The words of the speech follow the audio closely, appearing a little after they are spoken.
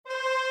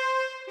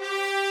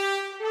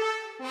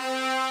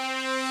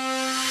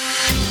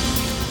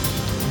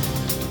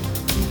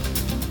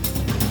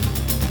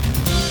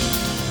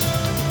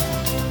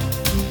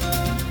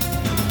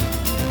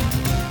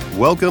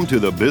Welcome to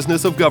the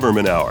Business of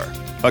Government Hour,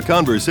 a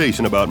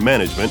conversation about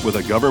management with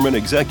a government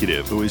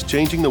executive who is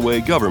changing the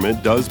way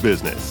government does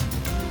business.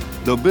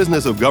 The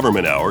Business of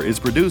Government Hour is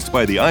produced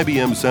by the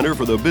IBM Center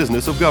for the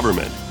Business of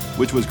Government,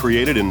 which was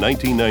created in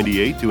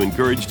 1998 to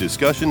encourage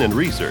discussion and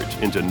research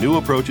into new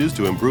approaches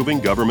to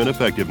improving government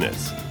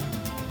effectiveness.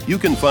 You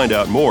can find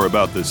out more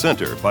about the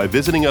center by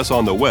visiting us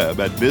on the web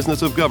at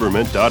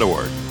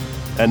businessofgovernment.org.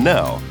 And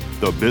now,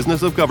 the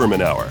Business of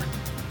Government Hour.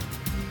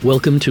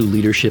 Welcome to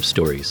Leadership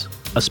Stories,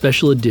 a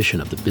special edition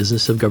of the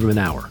Business of Government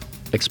Hour,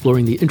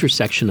 exploring the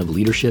intersection of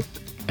leadership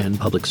and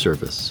public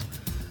service.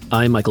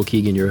 I'm Michael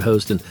Keegan, your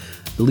host and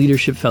the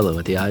Leadership Fellow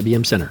at the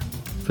IBM Center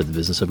for the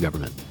Business of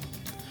Government.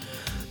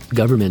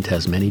 Government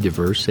has many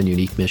diverse and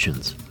unique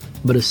missions,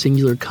 but a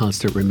singular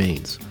constant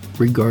remains,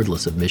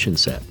 regardless of mission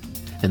set,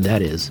 and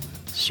that is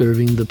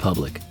serving the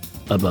public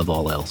above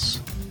all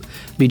else.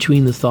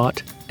 Between the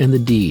thought and the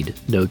deed,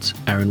 notes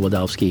Aaron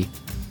Wadowski,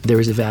 there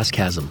is a vast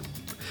chasm.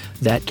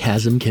 That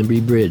chasm can be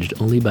bridged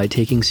only by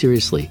taking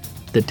seriously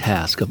the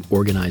task of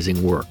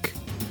organizing work,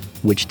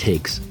 which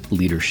takes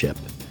leadership.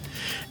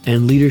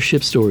 And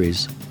leadership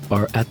stories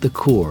are at the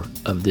core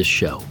of this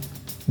show.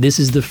 This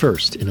is the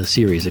first in a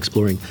series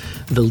exploring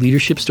the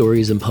leadership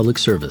stories in public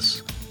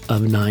service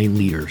of 9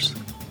 leaders,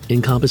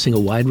 encompassing a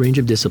wide range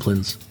of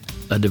disciplines,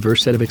 a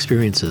diverse set of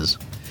experiences,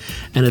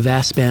 and a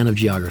vast span of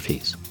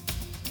geographies.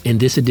 In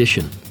this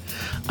edition,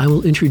 I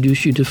will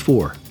introduce you to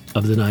 4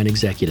 of the 9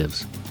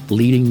 executives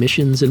leading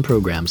missions and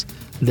programs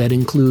that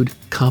include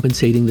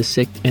compensating the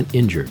sick and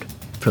injured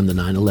from the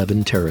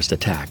 9/11 terrorist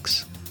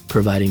attacks,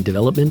 providing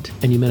development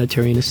and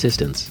humanitarian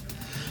assistance,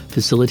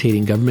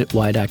 facilitating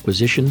government-wide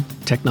acquisition,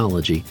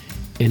 technology,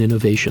 and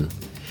innovation,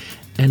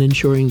 and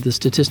ensuring the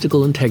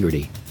statistical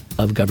integrity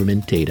of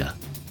government data.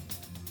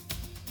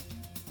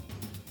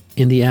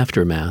 In the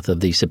aftermath of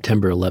the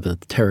September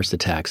 11th terrorist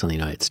attacks on the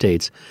United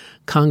States,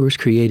 Congress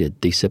created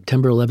the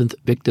September 11th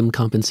Victim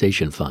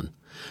Compensation Fund,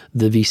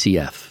 the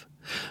VCF,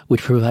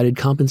 which provided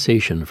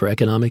compensation for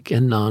economic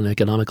and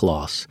non-economic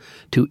loss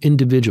to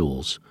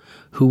individuals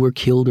who were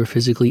killed or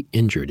physically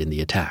injured in the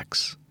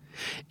attacks.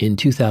 In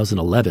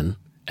 2011,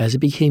 as it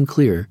became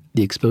clear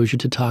the exposure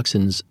to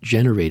toxins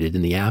generated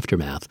in the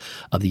aftermath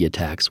of the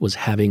attacks was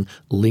having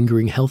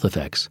lingering health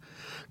effects,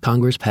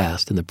 Congress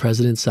passed and the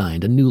President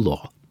signed a new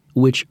law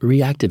which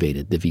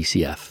reactivated the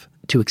VCF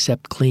to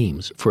accept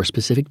claims for a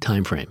specific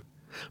time frame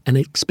and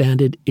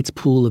expanded its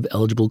pool of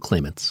eligible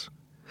claimants.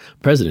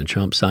 President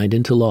Trump signed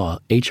into law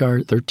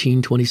H.R.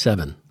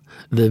 1327,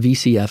 the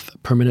VCF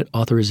Permanent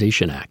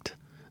Authorization Act.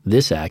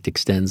 This act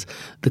extends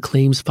the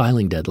claims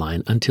filing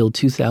deadline until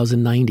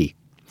 2090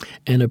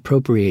 and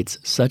appropriates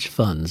such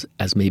funds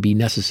as may be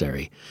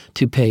necessary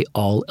to pay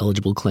all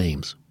eligible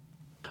claims.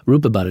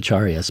 Rupa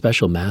Bhattacharya,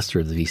 Special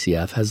Master of the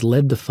VCF, has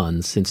led the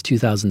fund since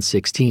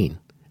 2016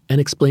 and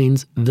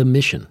explains the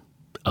mission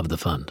of the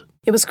fund.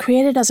 It was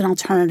created as an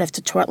alternative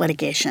to tort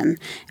litigation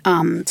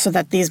so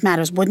that these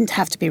matters wouldn't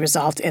have to be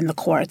resolved in the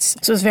courts.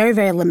 So it was very,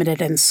 very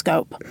limited in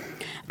scope.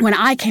 When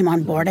I came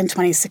on board in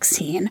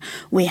 2016,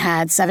 we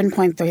had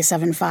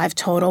 $7.375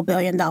 total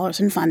billion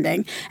in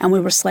funding, and we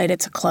were slated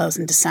to close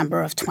in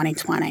December of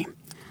 2020.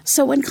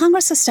 So when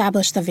Congress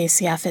established the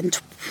VCF in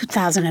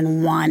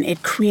 2001,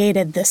 it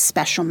created this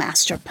special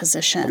master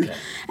position. Okay.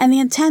 And the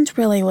intent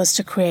really was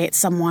to create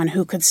someone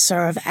who could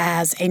serve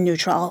as a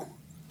neutral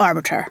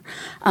arbiter.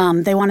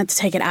 They wanted to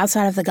take it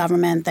outside of the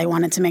government. They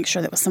wanted to make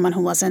sure that it was someone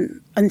who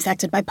wasn't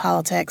infected by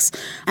politics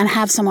and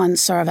have someone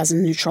serve as a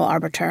neutral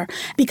arbiter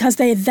because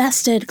they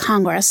vested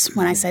Congress,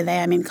 when I say they,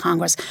 I mean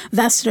Congress,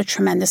 vested a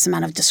tremendous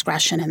amount of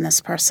discretion in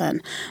this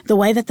person. The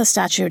way that the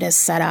statute is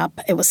set up,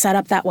 it was set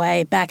up that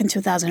way back in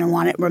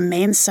 2001. It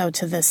remains so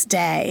to this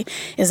day,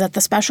 is that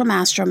the special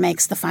master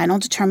makes the final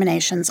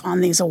determinations on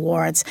these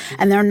awards,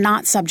 and they're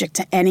not subject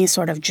to any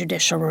sort of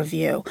judicial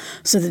review.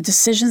 So the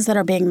decisions that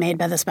are being made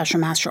by the special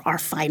master are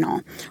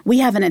final. We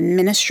have an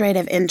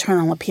administrative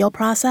internal appeal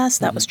process.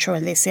 That was true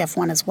in the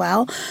CF1 as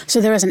well. So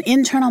there is an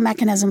internal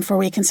mechanism for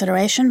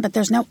reconsideration, but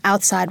there's no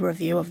outside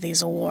review of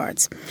these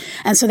awards.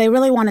 And so they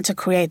really wanted to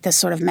create this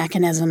sort of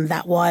mechanism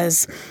that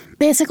was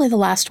basically the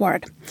last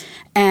word.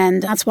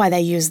 And that's why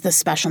they used the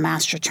special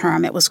master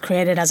term. It was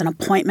created as an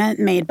appointment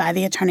made by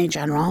the Attorney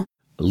General.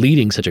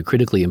 Leading such a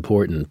critically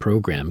important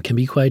program can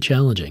be quite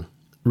challenging.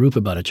 Rupa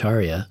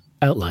Bhattacharya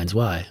outlines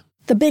why.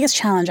 The biggest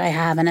challenge I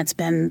have, and it's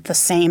been the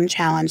same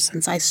challenge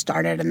since I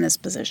started in this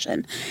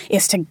position,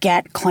 is to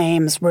get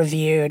claims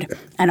reviewed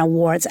and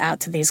awards out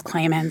to these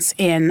claimants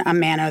in a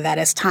manner that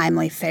is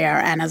timely, fair,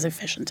 and as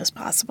efficient as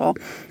possible.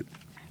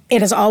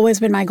 It has always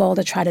been my goal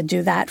to try to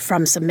do that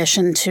from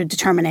submission to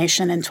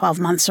determination in 12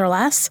 months or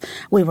less.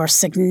 We were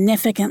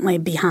significantly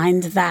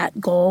behind that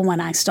goal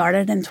when I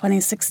started in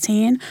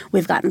 2016.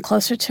 We've gotten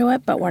closer to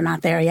it, but we're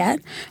not there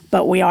yet.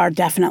 But we are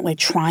definitely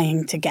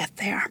trying to get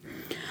there.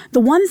 The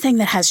one thing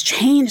that has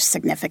changed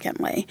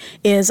significantly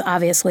is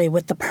obviously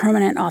with the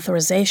permanent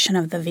authorization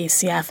of the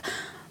VCF,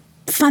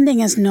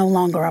 funding is no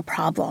longer a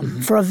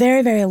problem. For a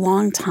very, very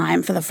long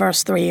time, for the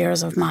first 3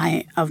 years of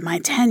my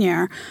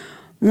tenure,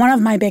 One of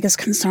my biggest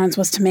concerns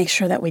was to make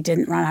sure that we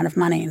didn't run out of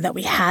money, that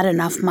we had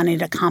enough money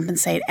to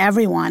compensate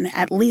everyone,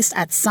 at least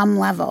at some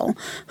level,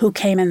 who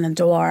came in the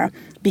door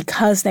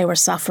because they were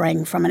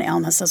suffering from an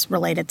illness as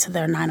related to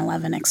their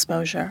 9/11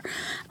 exposure.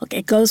 Look,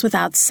 it goes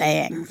without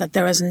saying that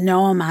there is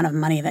no amount of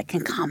money that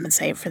can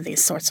compensate for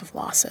these sorts of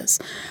losses.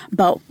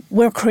 But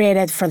we're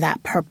created for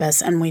that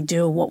purpose, and we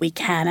do what we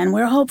can, and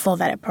we're hopeful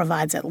that it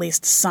provides at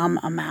least some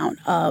amount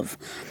of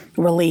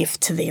relief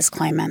to these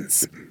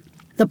claimants.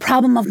 The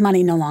problem of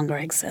money no longer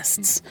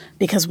exists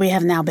because we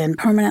have now been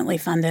permanently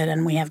funded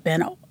and we have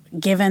been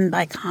given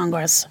by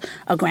Congress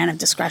a grant of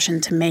discretion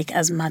to make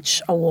as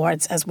much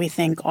awards as we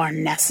think are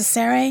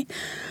necessary.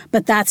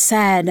 But that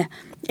said,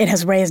 it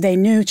has raised a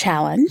new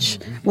challenge,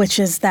 which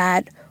is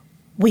that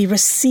we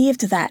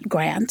received that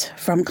grant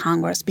from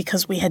Congress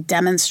because we had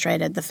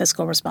demonstrated the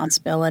fiscal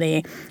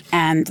responsibility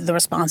and the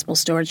responsible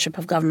stewardship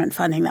of government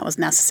funding that was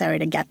necessary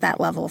to get that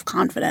level of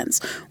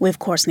confidence. We, of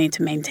course, need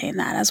to maintain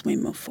that as we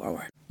move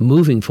forward.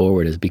 Moving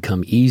forward has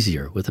become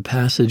easier with the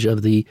passage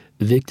of the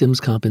Victims'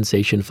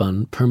 Compensation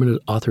Fund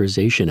Permanent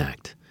Authorization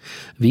Act.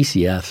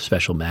 VCF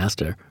Special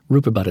Master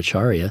Rupa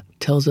Bhattacharya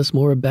tells us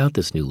more about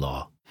this new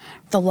law.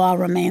 The law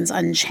remains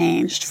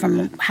unchanged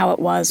from how it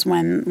was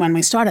when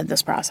we started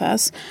this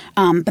process.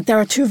 But there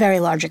are two very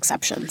large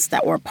exceptions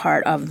that were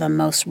part of the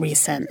most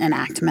recent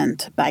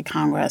enactment by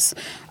Congress.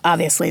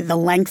 Obviously, the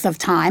length of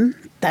time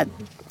that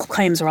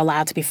claims are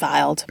allowed to be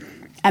filed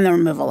and the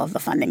removal of the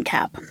funding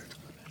cap.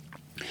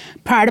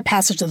 Prior to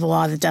passage of the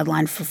law, the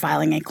deadline for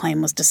filing a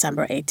claim was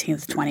December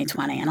 18th,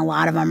 2020, and a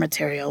lot of our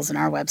materials in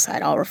our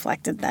website all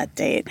reflected that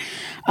date.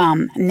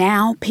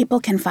 Now, people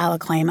can file a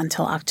claim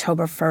until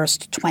October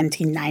 1st,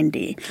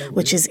 2090,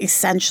 which is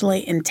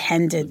essentially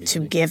intended to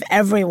give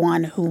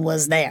everyone who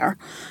was there,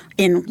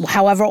 in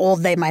however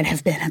old they might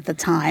have been at the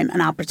time,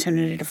 an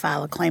opportunity to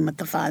file a claim with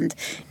the fund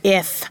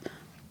if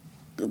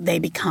they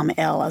become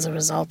ill as a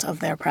result of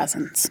their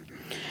presence.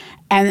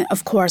 And,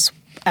 of course,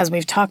 as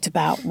we've talked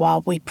about,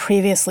 while we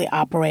previously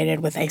operated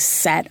with a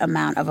set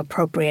amount of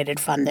appropriated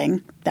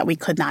funding that we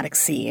could not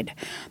exceed,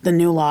 the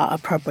new law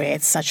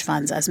appropriates such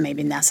funds as may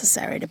be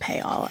necessary to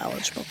pay all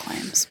eligible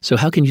claims. So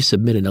how can you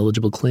submit an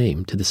eligible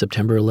claim to the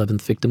September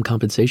 11th Victim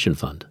Compensation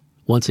Fund?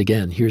 Once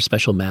again, here's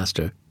Special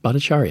Master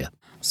Bhattacharya.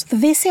 So the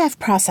VCF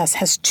process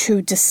has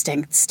two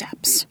distinct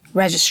steps: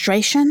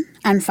 registration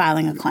and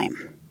filing a claim.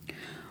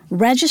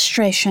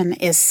 Registration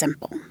is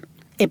simple.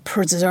 It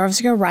preserves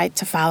your right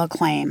to file a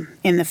claim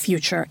in the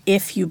future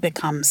if you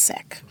become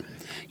sick.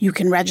 You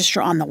can register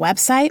on the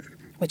website,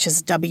 which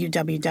is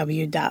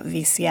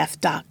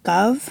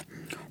www.vcf.gov,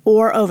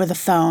 or over the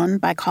phone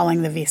by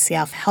calling the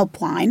VCF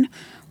helpline,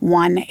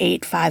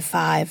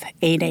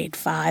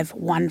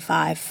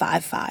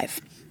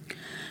 1-855-885-1555.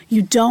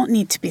 You don't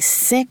need to be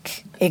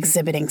sick,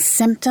 exhibiting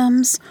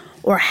symptoms,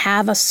 or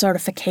have a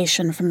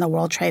certification from the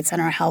World Trade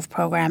Center Health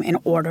Program in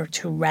order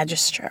to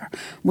register.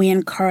 We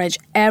encourage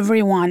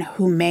everyone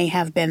who may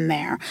have been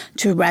there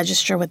to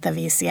register with the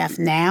VCF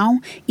now,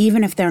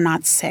 even if they're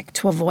not sick,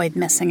 to avoid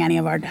missing any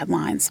of our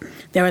deadlines.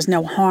 There is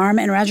no harm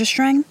in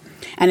registering,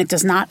 and it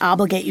does not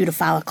obligate you to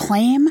file a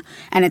claim,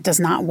 and it does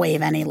not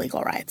waive any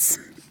legal rights.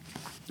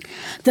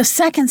 The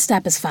second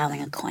step is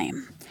filing a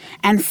claim.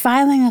 And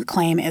filing a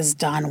claim is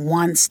done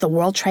once the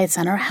World Trade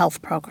Center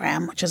Health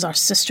Program, which is our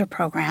sister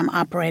program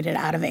operated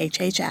out of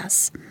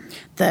HHS,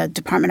 the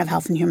Department of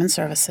Health and Human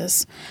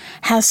Services,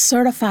 has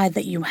certified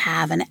that you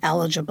have an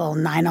eligible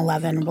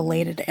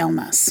 9/11-related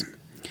illness.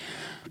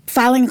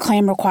 Filing a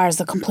claim requires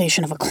the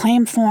completion of a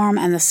claim form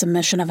and the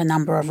submission of a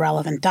number of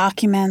relevant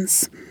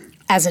documents.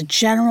 As a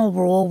general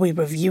rule, we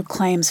review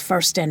claims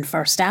first in,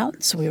 first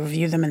out, so we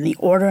review them in the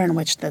order in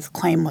which the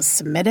claim was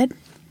submitted.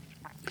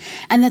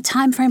 And the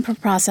time frame for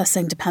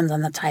processing depends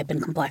on the type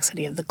and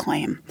complexity of the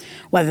claim,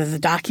 whether the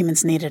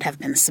documents needed have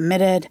been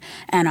submitted,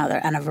 and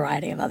a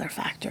variety of other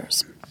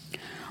factors.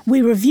 We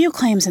review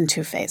claims in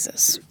two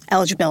phases: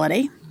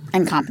 eligibility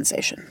and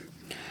compensation.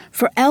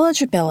 For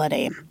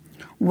eligibility,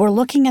 we're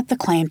looking at the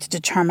claim to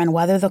determine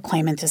whether the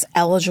claimant is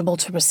eligible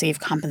to receive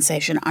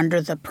compensation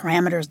under the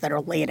parameters that are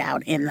laid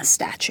out in the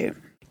statute.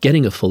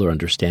 Getting a fuller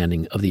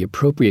understanding of the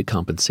appropriate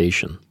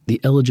compensation,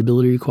 the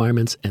eligibility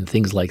requirements, and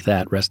things like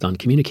that rest on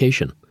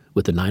communication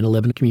with the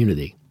 9/11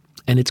 community,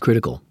 and it's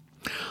critical.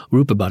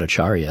 Rupa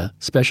Bhattacharya,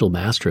 Special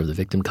Master of the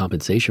Victim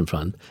Compensation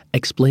Fund,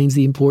 explains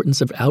the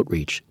importance of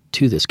outreach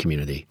to this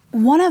community.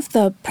 One of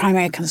the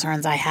primary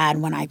concerns I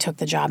had when I took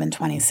the job in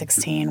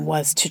 2016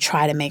 was to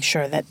try to make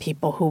sure that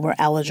people who were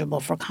eligible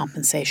for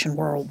compensation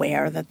were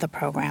aware that the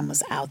program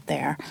was out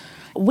there.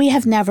 We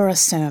have never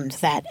assumed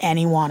that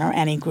anyone or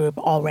any group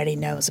already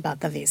knows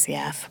about the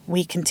VCF.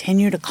 We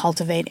continue to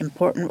cultivate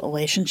important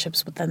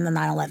relationships within the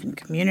 9/11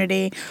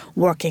 community,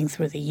 working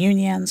through the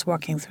unions,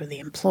 working through the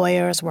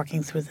employers,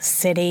 working through the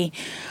city,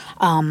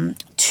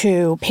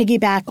 to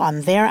piggyback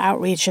on their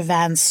outreach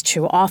events,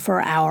 to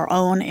offer our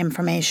own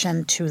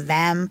information to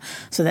them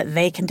so that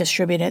they can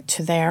distribute it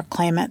to their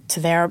claimant, to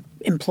their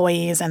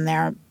employees and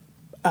their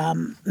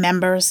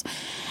members.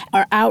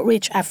 Our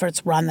outreach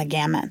efforts run the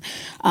gamut,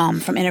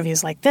 from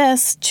interviews like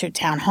this to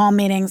town hall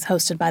meetings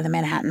hosted by the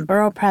Manhattan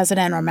Borough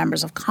President or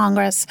members of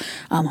Congress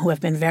who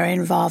have been very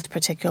involved,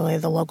 particularly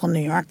the local New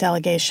York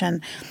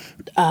delegation.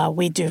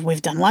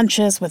 We've done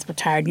lunches with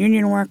retired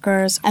union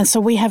workers. And so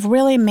we have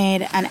really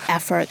made an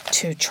effort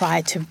to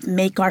try to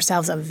make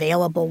ourselves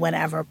available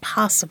whenever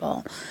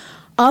possible.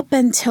 Up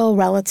until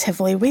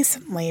relatively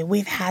recently,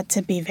 we've had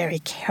to be very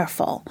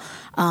careful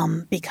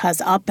because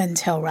up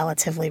until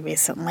relatively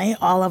recently,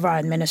 all of our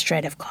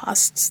administrative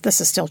costs, this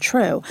is still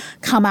true,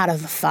 come out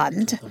of the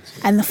fund,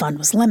 and the fund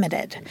was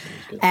limited.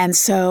 And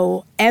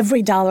so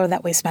every dollar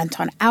that we spent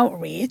on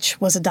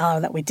outreach was a dollar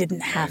that we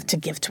didn't have to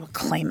give to a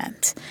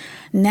claimant.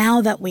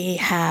 Now that we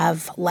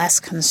have less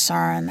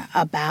concern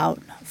about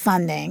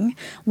funding,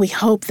 we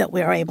hope that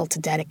we are able to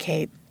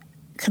dedicate,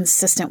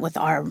 consistent with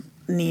our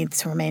need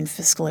to remain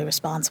fiscally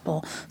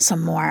responsible,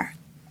 some more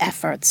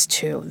efforts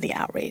to the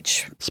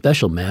outreach.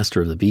 Special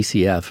Master of the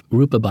BCF,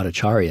 Rupa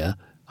Bhattacharya,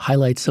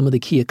 highlights some of the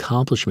key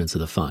accomplishments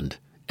of the fund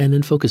and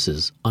then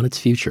focuses on its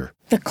future.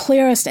 The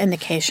clearest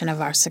indication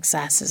of our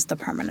success is the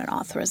permanent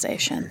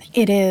authorization.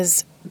 It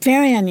is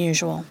very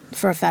unusual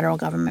for a federal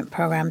government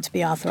program to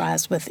be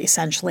authorized with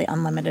essentially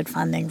unlimited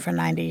funding for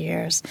 90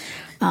 years.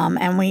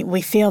 And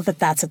we feel that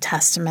that's a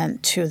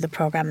testament to the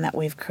program that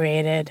we've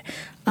created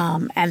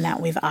and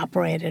that we've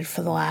operated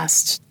for the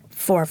last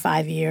 4 or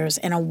 5 years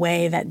in a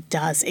way that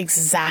does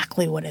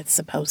exactly what it's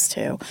supposed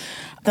to.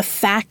 The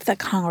fact that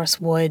Congress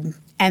would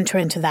enter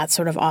into that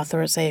sort of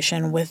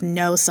authorization with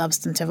no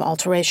substantive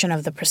alteration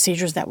of the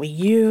procedures that we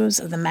use,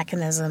 of the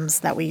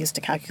mechanisms that we use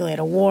to calculate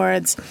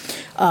awards,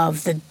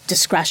 of the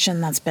discretion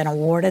that's been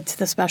awarded to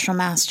the special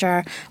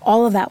master,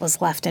 all of that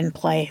was left in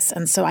place.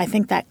 And so I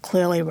think that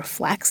clearly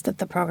reflects that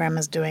the program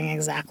is doing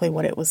exactly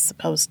what it was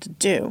supposed to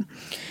do.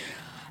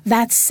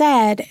 That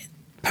said,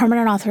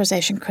 permanent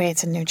authorization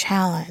creates a new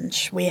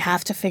challenge. We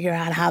have to figure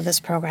out how this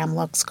program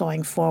looks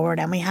going forward,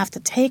 and we have to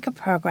take a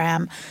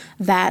program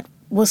that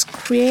was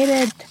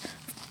created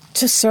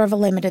to serve a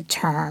limited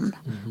term,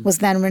 was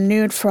then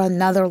renewed for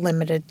another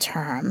limited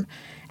term.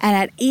 And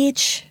at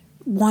each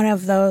one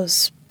of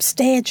those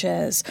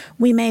stages,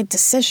 we made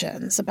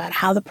decisions about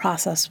how the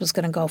process was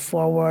going to go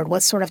forward,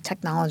 what sort of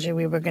technology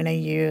we were going to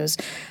use,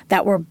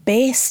 that were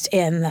based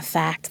in the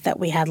fact that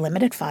we had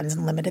limited funds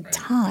and limited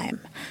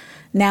time.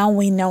 Now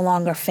we no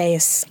longer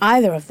face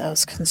either of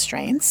those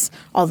constraints,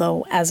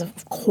 although as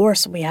of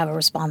course we have a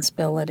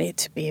responsibility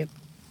to be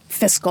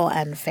fiscal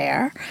and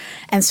fair.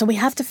 And so we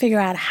have to figure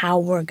out how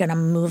we're going to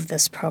move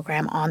this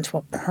program onto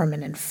a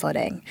permanent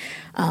footing.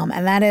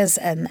 And that is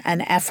an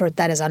effort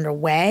that is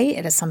underway.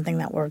 It is something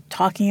that we're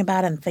talking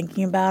about and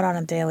thinking about on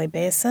a daily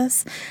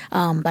basis.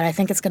 But I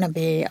think it's going to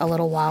be a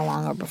little while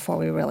longer before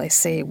we really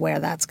see where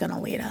that's going to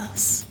lead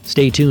us.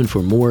 Stay tuned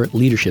for more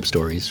leadership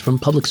stories from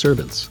public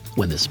servants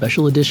when this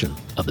special edition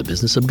of the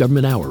Business of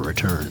Government Hour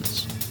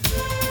returns.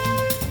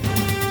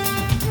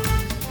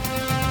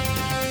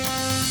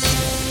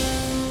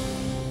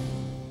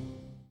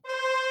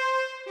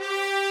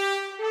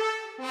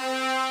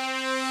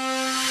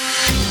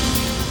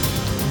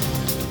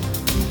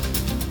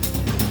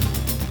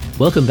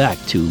 Welcome back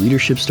to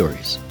Leadership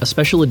Stories, a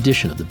special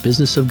edition of the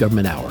Business of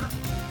Government Hour.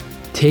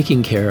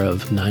 Taking care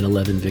of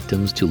 9/11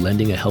 victims to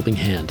lending a helping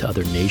hand to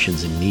other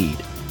nations in need.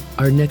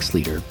 Our next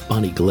leader,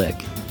 Bonnie Glick,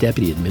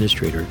 Deputy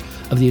Administrator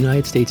of the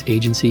United States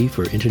Agency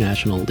for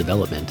International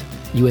Development,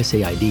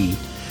 USAID,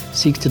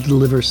 seeks to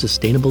deliver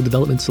sustainable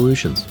development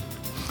solutions.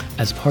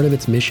 As part of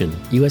its mission,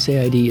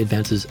 USAID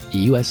advances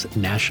U.S.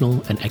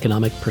 national and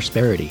economic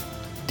prosperity,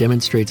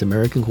 demonstrates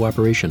American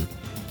cooperation,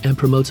 and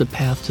promotes a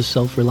path to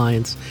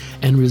self-reliance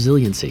and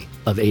resiliency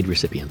of aid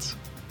recipients.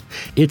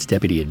 Its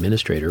Deputy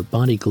Administrator,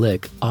 Bonnie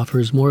Glick,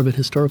 offers more of an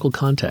historical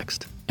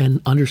context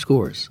and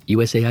underscores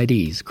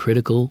USAID's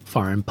critical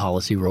foreign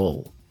policy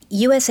role.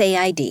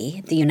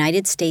 USAID, the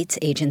United States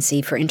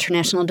Agency for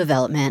International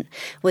Development,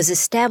 was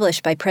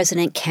established by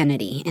President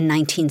Kennedy in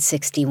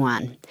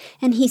 1961,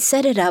 and he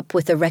set it up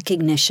with a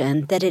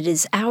recognition that it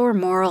is our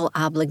moral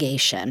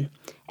obligation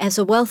as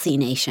a wealthy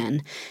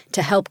nation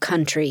to help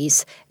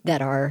countries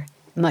that are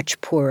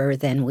much poorer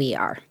than we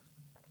are.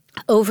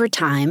 Over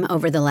time,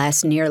 over the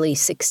last nearly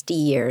 60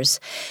 years,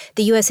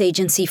 the U.S.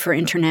 Agency for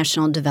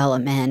International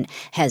Development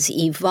has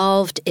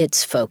evolved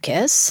its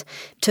focus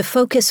to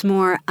focus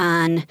more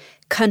on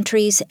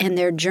countries and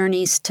their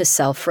journeys to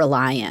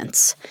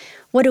self-reliance.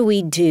 What do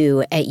we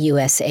do at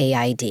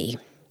USAID?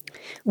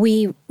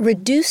 We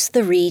reduce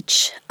the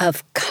reach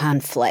of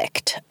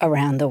conflict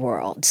around the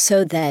world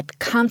so that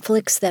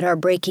conflicts that are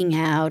breaking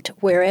out,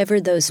 wherever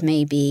those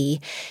may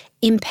be,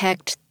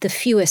 impact the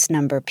fewest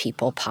number of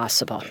people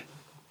possible.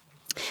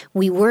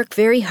 We work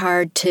very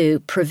hard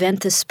to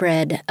prevent the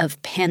spread of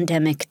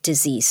pandemic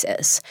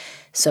diseases.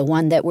 So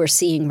one that we're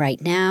seeing right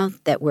now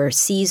that we're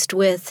seized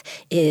with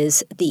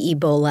is the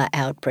Ebola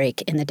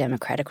outbreak in the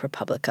Democratic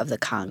Republic of the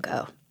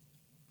Congo.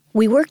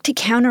 We work to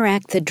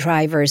counteract the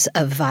drivers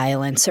of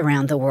violence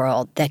around the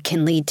world that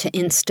can lead to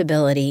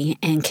instability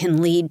and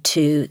can lead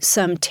to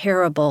some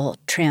terrible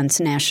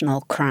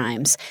transnational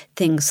crimes,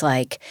 things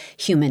like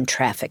human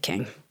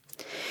trafficking.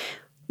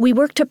 We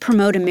work to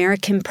promote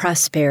American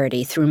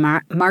prosperity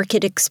through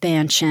market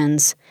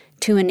expansions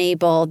to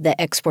enable the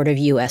export of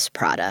U.S.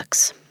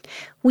 products.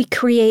 We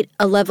create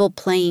a level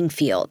playing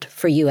field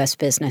for U.S.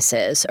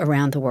 businesses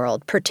around the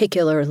world,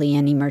 particularly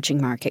in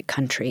emerging market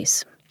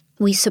countries.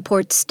 We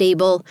support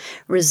stable,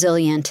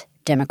 resilient,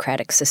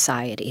 democratic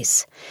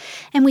societies.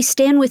 And we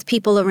stand with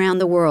people around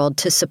the world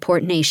to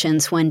support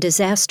nations when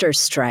disasters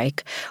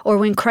strike or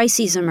when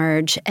crises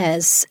emerge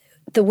as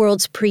the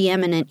world's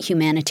preeminent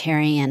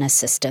humanitarian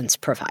assistance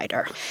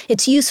provider.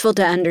 It's useful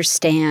to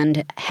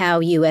understand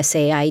how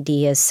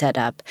USAID is set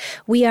up.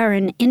 We are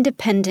an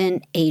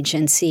independent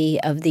agency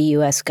of the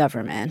U.S.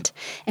 government,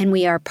 and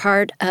we are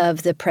part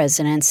of the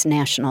President's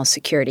National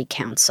Security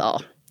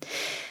Council.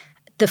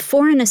 The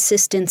foreign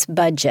assistance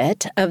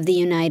budget of the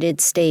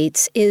United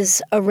States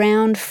is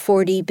around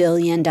 $40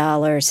 billion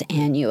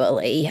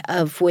annually,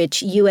 of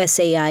which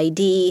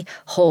USAID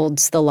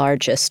holds the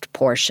largest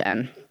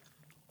portion.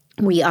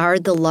 We are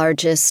the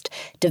largest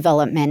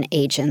development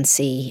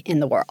agency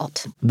in the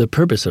world. The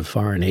purpose of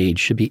foreign aid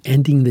should be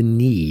ending the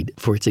need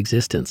for its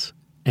existence.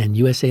 And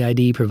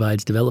USAID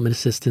provides development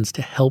assistance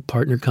to help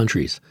partner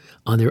countries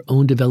on their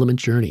own development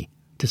journey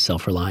to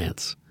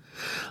self-reliance,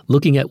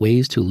 looking at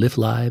ways to lift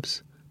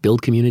lives,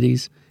 build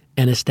communities,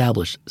 and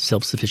establish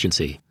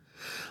self-sufficiency.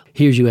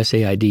 Here's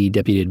USAID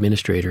Deputy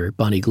Administrator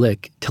Bonnie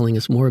Glick telling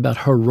us more about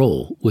her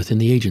role within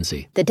the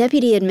agency. The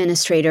Deputy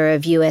Administrator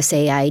of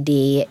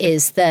USAID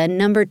is the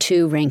number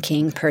 2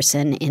 ranking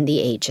person in the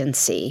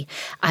agency.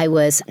 I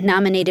was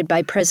nominated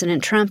by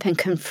President Trump and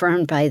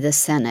confirmed by the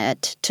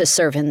Senate to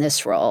serve in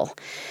this role.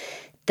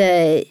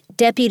 The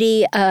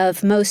deputy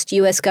of most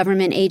U.S.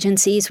 government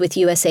agencies, with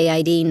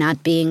USAID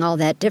not being all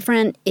that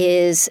different,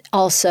 is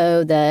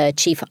also the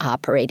chief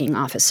operating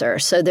officer.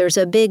 So there's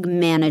a big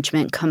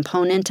management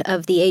component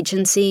of the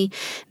agency,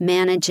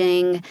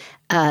 managing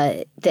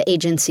the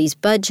agency's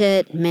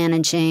budget,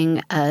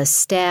 managing a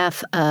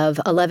staff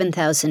of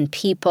 11,000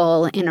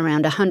 people in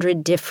around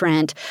 100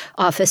 different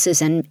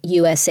offices and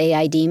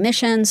USAID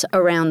missions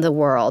around the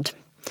world.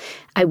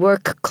 I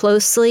work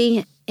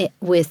closely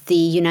with the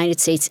United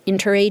States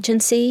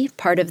Interagency,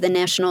 part of the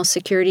national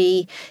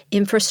security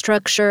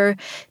infrastructure,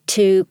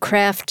 to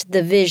craft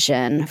the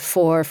vision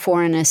for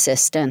foreign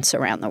assistance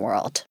around the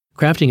world.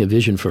 Crafting a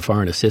vision for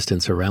foreign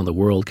assistance around the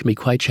world can be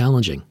quite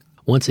challenging.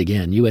 Once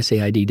again,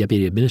 USAID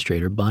Deputy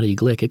Administrator Bonnie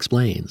Glick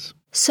explains.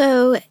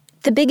 So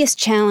the biggest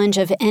challenge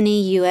of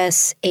any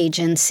U.S.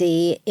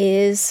 agency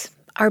is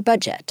our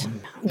budget.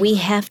 We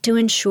have to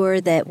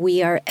ensure that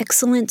we are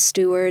excellent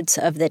stewards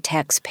of the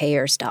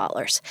taxpayers'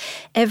 dollars.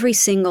 Every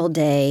single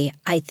day,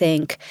 I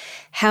think,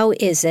 how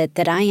is it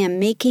that I am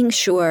making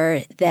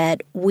sure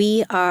that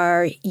we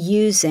are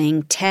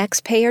using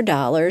taxpayer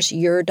dollars,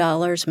 your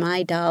dollars,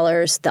 my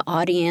dollars, the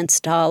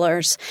audience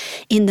dollars,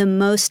 in the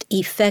most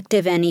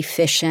effective and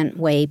efficient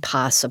way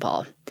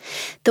possible?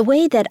 The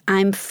way that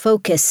I'm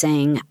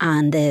focusing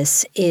on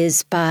this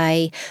is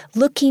by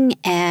looking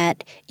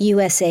at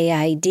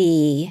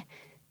USAID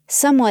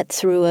somewhat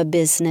through a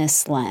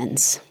business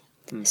lens.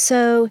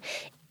 So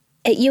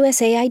at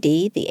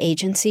USAID, the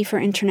Agency for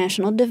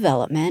International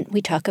Development,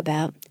 we talk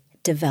about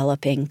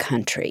developing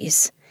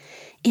countries.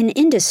 In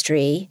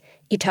industry,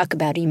 you talk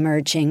about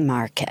emerging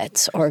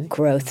markets or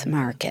growth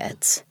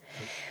markets.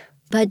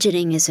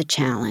 Budgeting is a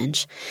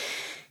challenge.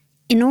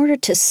 In order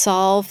to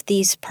solve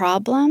these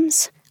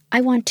problems, I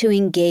want to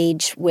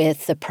engage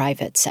with the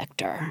private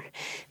sector,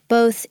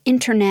 both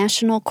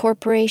international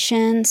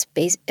corporations,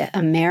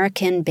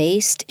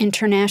 American-based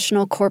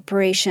international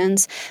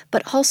corporations,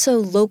 but also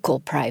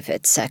local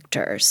private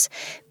sectors,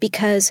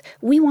 because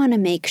we want to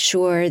make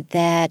sure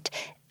that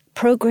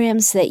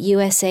programs that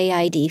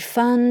USAID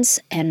funds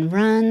and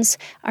runs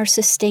are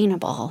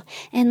sustainable.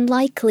 And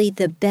likely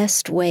the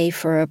best way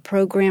for a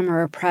program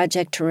or a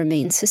project to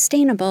remain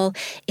sustainable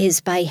is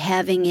by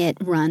having it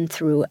run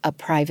through a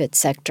private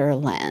sector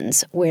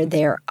lens, where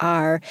there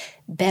are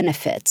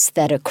benefits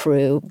that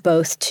accrue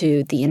both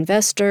to the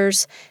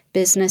investors,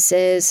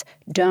 businesses,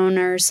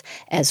 donors,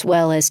 as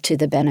well as to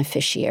the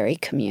beneficiary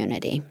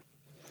community.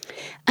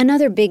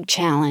 Another big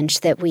challenge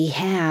that we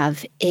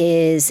have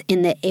is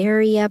in the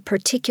area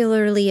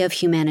particularly of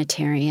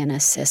humanitarian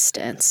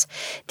assistance.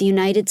 The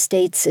United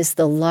States is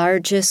the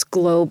largest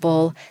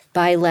global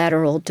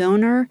bilateral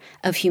donor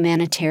of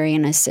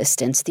humanitarian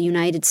assistance. The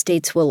United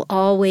States will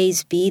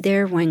always be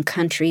there when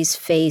countries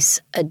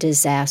face a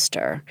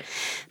disaster.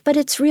 But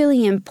it's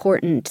really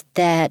important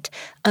that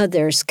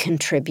others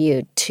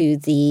contribute to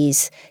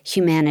these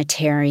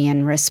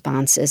humanitarian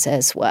responses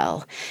as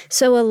well.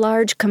 So a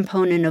large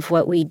component of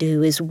what we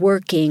do is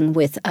working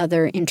with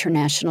other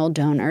international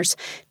donors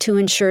to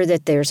ensure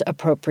that there's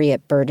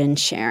appropriate burden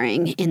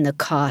sharing in the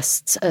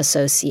costs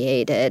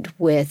associated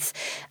with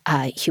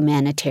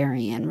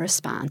humanitarian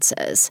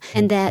responses.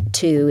 And that,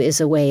 too, is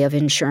a way of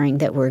ensuring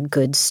that we're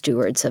good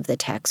stewards of the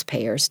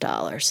taxpayers'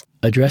 dollars.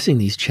 Addressing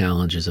these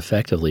challenges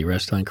effectively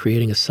rests on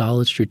creating a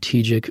solid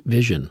strategic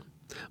vision.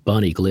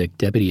 Bonnie Glick,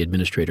 Deputy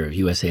Administrator of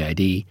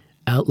USAID,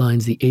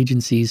 outlines the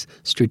agency's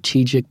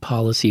strategic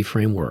policy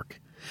framework.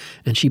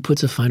 And she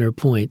puts a finer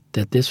point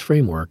that this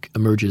framework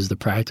emerges the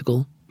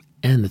practical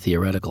and the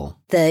theoretical.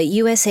 The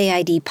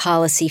USAID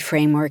policy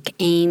framework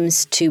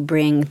aims to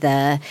bring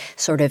the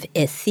sort of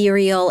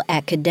ethereal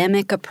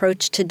academic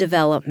approach to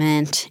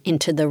development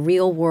into the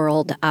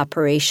real-world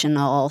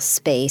operational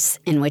space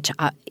in which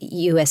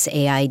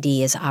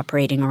USAID is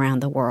operating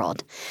around the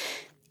world.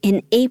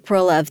 In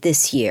April of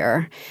this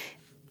year,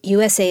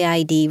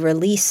 USAID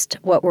released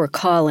what we're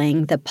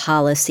calling the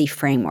policy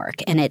framework,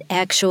 and it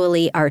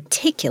actually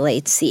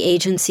articulates the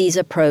agency's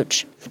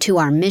approach to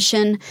our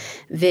mission,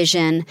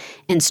 vision,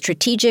 and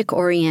strategic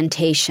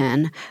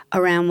orientation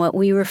around what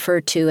we refer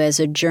to as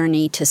a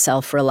journey to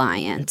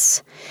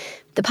self-reliance.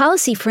 The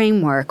policy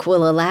framework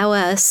will allow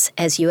us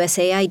as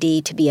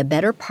USAID to be a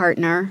better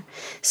partner,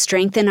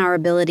 strengthen our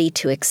ability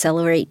to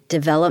accelerate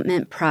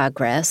development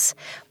progress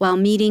while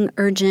meeting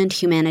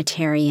urgent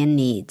humanitarian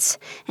needs.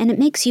 And it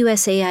makes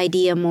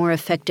USAID a more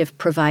effective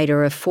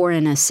provider of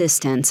foreign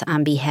assistance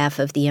on behalf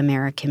of the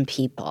American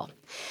people.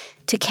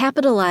 To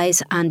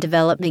capitalize on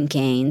development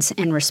gains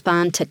and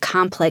respond to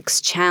complex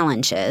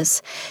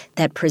challenges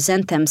that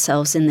present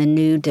themselves in the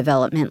new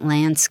development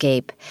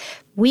landscape,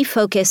 we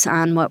focus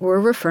on what we're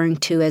referring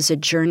to as a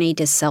journey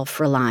to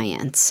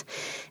self-reliance.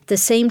 At the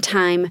same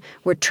time,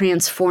 we're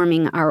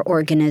transforming our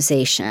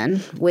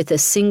organization with a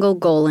single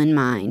goal in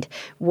mind,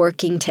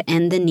 working to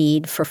end the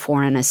need for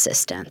foreign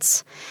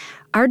assistance.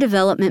 Our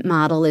development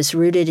model is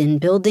rooted in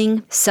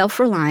building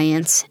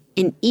self-reliance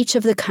in each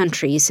of the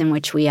countries in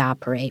which we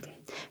operate.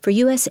 For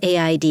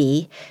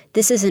USAID,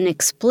 this is an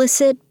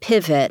explicit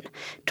pivot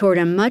toward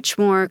a much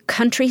more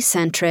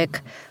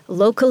country-centric,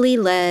 locally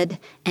led,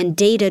 and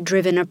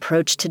data-driven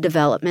approach to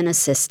development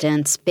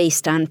assistance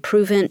based on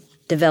proven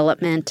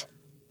development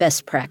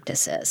best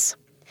practices.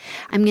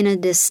 I'm going to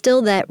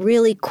distill that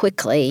really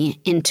quickly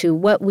into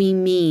what we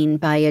mean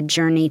by a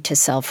journey to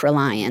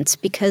self-reliance,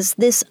 because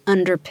this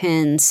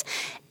underpins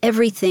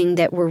everything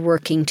that we're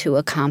working to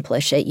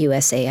accomplish at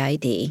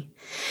USAID.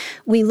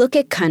 We look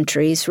at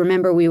countries.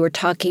 Remember, we were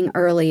talking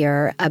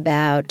earlier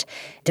about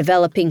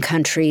developing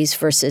countries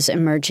versus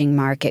emerging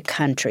market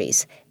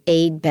countries,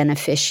 aid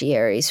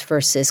beneficiaries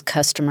versus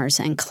customers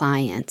and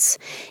clients.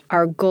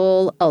 Our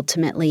goal,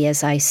 ultimately,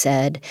 as I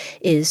said,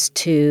 is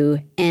to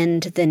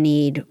end the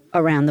need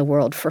around the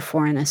world for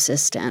foreign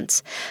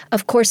assistance.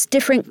 Of course,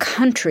 different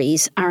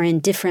countries are in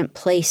different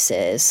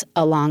places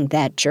along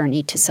that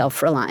journey to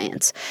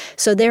self-reliance.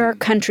 So there are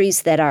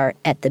countries that are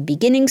at the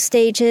beginning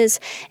stages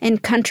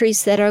and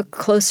countries that are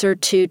closer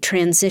to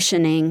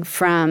transitioning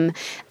from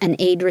an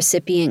aid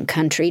recipient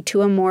country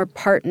to a more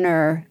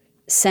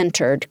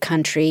partner-centered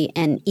country,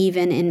 and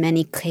even in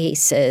many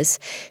cases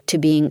to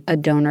being a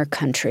donor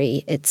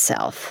country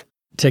itself.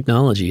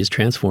 Technology is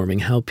transforming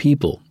how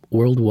people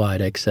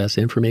worldwide access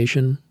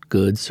information,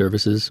 goods,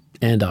 services,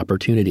 and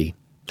opportunity.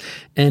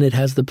 And it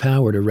has the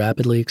power to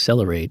rapidly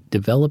accelerate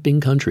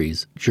developing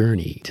countries'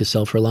 journey to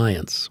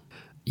self-reliance.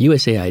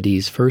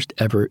 USAID's first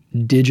ever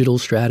digital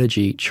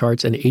strategy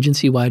charts an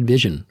agency-wide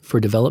vision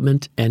for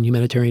development and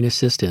humanitarian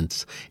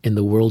assistance in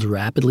the world's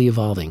rapidly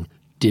evolving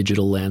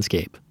digital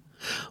landscape.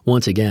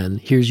 Once again,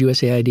 here's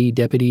USAID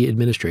Deputy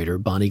Administrator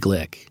Bonnie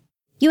Glick.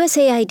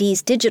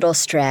 USAID's digital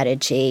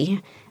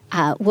strategy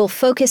will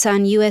focus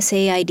on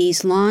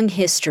USAID's long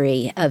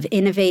history of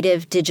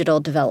innovative digital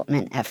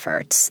development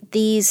efforts.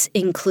 These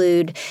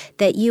include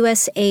that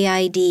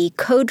USAID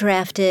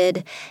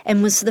co-drafted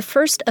and was the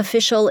first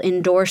official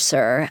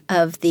endorser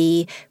of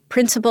the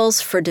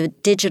Principles for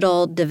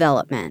Digital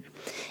Development.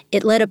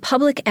 It led a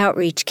public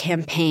outreach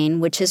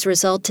campaign which has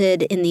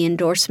resulted in the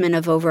endorsement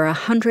of over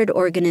 100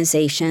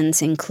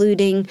 organizations,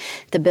 including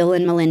the Bill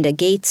and Melinda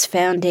Gates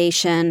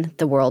Foundation,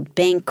 the World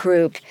Bank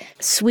Group,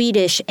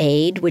 Swedish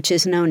Aid, which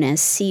is known as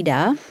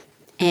SIDA,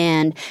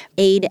 and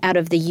aid out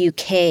of the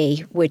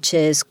UK, which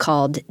is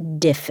called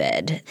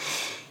DFID.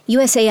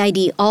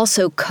 USAID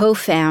also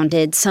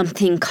co-founded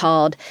something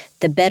called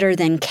the Better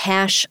Than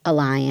Cash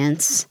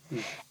Alliance,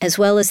 as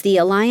well as the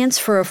Alliance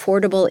for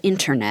Affordable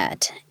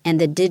Internet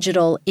and the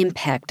Digital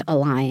Impact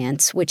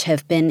Alliance, which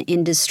have been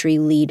industry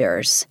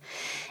leaders.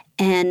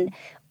 And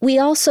we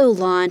also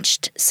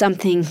launched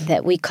something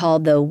that we call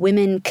the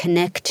Women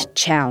Connect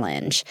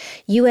Challenge.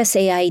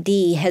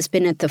 USAID has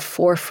been at the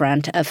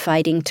forefront of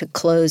fighting to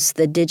close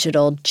the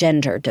digital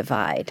gender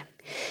divide.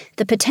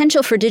 The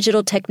potential for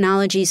digital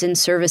technologies and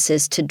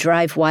services to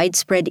drive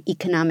widespread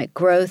economic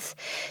growth,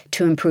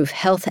 to improve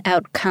health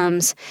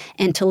outcomes,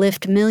 and to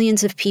lift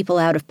millions of people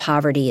out of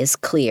poverty is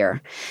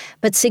clear.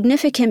 But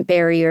significant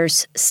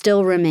barriers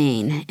still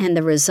remain, and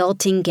the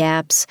resulting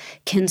gaps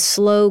can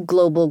slow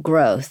global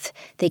growth.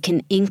 They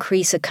can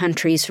increase a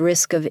country's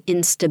risk of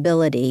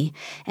instability,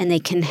 and they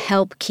can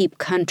help keep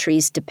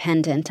countries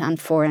dependent on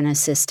foreign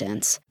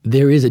assistance.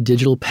 There is a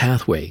digital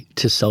pathway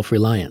to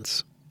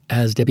self-reliance,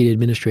 as Deputy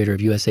Administrator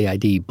of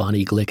USAID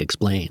Bonnie Glick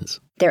explains.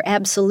 There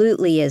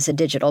absolutely is a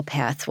digital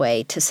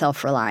pathway to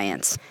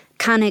self-reliance.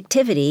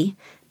 Connectivity,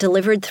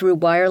 delivered through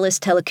wireless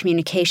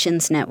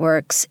telecommunications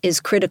networks, is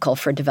critical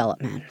for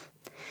development.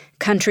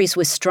 Countries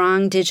with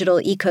strong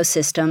digital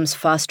ecosystems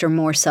foster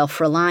more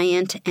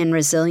self-reliant and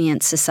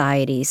resilient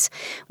societies,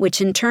 which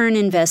in turn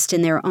invest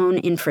in their own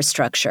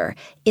infrastructure.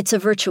 It's a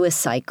virtuous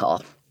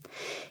cycle.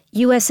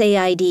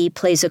 USAID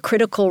plays a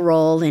critical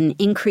role in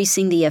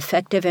increasing the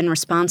effective and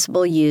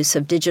responsible use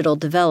of digital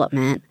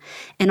development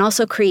and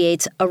also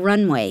creates a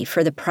runway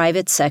for the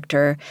private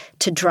sector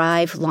to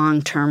drive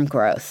long-term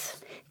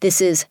growth.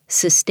 This is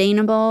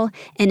sustainable,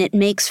 and it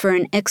makes for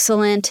an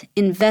excellent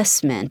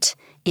investment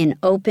in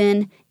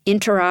open,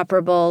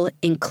 interoperable,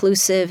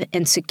 inclusive,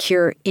 and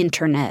secure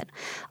Internet,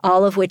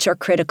 all of which are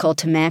critical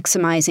to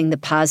maximizing the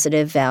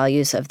positive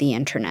values of the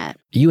Internet.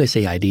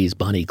 USAID's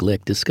Bonnie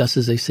Glick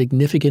discusses a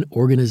significant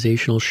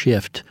organizational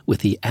shift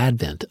with the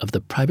advent of the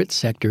private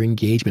sector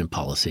engagement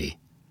policy.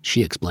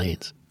 She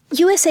explains.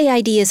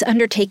 USAID is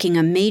undertaking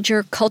a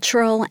major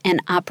cultural and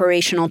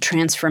operational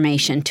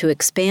transformation to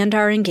expand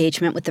our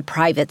engagement with the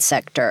private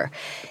sector.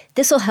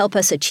 This will help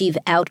us achieve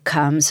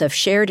outcomes of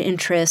shared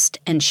interest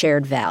and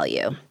shared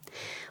value.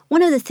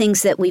 One of the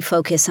things that we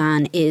focus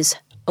on is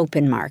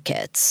open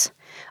markets.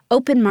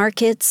 Open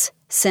markets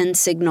send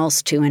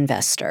signals to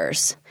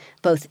investors,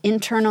 both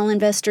internal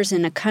investors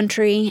in a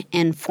country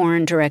and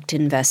foreign direct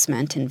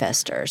investment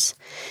investors.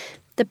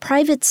 The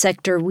private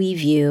sector we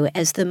view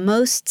as the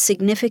most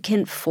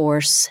significant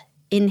force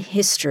in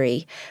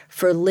history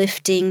for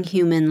lifting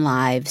human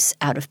lives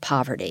out of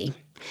poverty.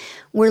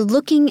 We're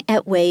looking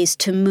at ways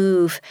to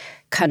move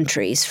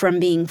countries from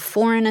being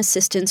foreign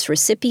assistance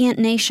recipient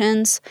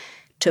nations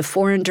to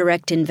foreign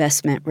direct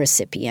investment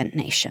recipient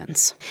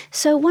nations.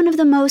 So one of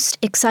the most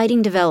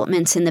exciting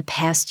developments in the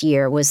past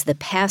year was the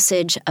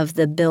passage of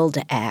the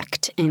BUILD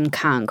Act in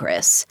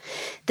Congress.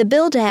 The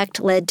BUILD Act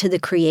led to the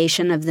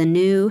creation of the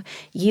new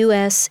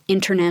U.S.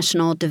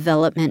 International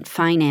Development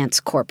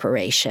Finance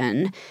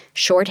Corporation.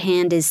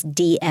 Shorthand is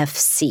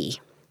DFC.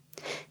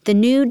 The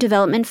new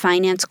Development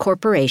Finance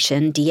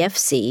Corporation,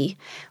 DFC,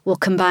 will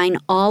combine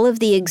all of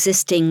the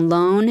existing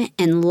loan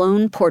and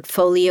loan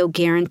portfolio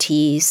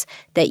guarantees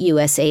that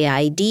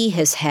USAID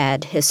has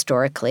had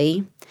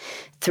historically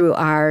through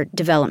our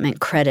Development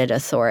Credit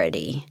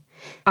Authority.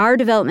 Our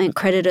Development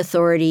Credit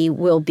Authority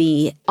will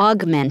be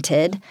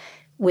augmented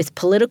with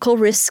political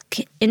risk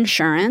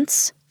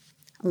insurance,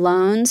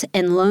 loans,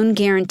 and loan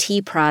guarantee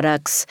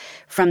products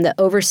from the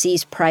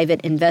Overseas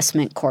Private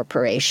Investment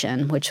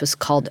Corporation, which was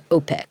called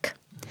OPIC.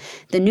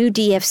 The new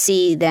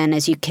DFC, then,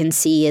 as you can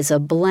see, is a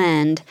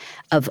blend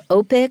of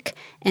OPIC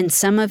and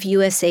some of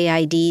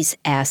USAID's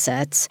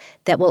assets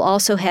that will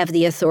also have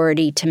the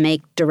authority to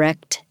make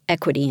direct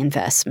equity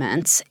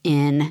investments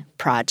in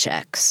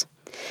projects.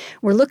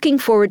 We're looking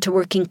forward to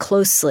working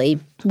closely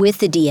with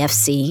the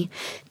DFC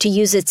to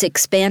use its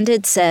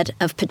expanded set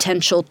of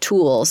potential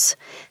tools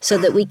so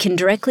that we can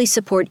directly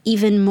support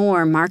even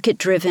more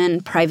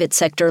market-driven, private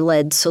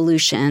sector-led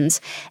solutions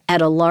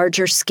at a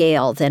larger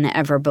scale than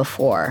ever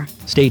before.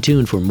 Stay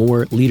tuned for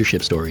more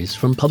leadership stories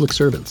from public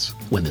servants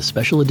when this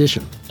special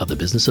edition of the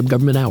Business of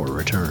Government Hour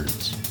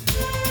returns.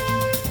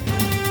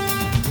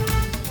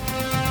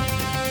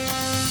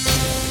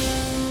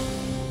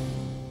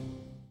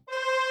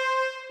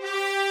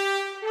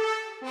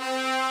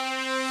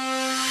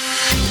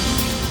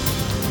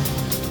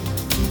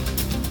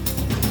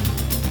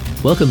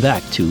 Welcome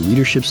back to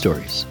Leadership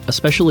Stories, a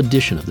special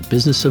edition of the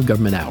Business of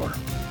Government Hour.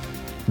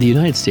 The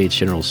United States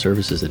General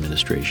Services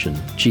Administration,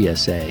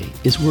 GSA,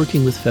 is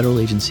working with federal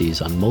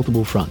agencies on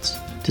multiple fronts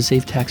to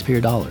save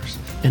taxpayer dollars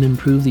and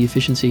improve the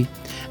efficiency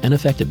and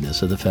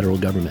effectiveness of the federal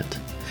government.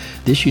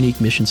 This unique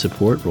mission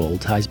support role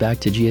ties back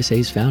to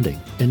GSA's founding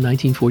in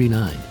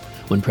 1949,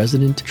 when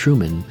President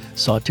Truman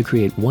sought to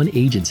create one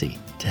agency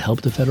to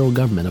help the federal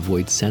government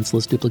avoid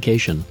senseless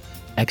duplication,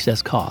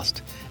 excess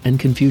cost, and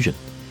confusion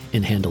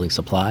in handling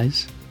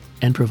supplies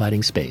and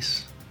providing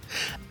space.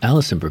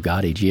 Allison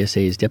Brigatti,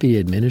 GSA's Deputy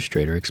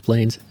Administrator,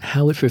 explains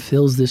how it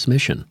fulfills this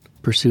mission,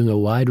 pursuing a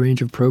wide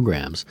range of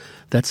programs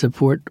that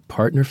support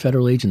partner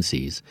federal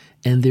agencies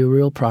and their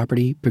real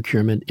property,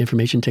 procurement,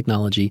 information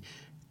technology,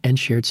 and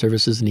shared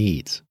services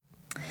needs.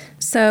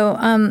 So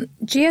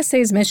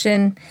GSA's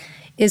mission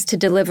is to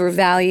deliver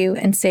value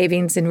and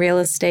savings in real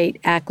estate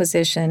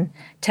acquisition,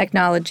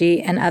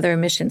 technology, and other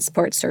mission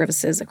support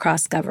services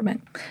across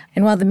government.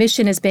 And while the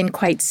mission has been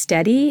quite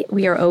steady,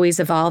 we are always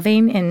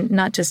evolving in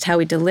not just how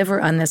we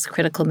deliver on this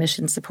critical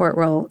mission support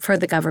role for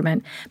the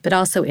government, but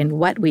also in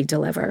what we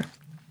deliver.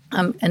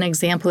 An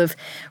example of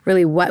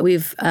really what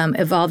we've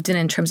evolved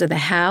in terms of the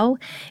how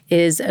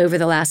is over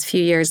the last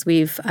few years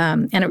we've,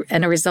 and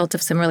a result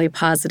of some really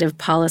positive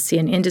policy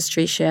and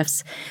industry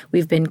shifts,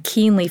 we've been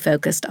keenly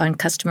focused on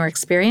customer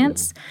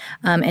experience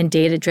and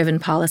data-driven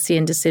policy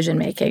and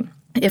decision-making.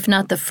 If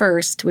not the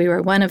first, we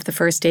were one of the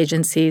first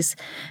agencies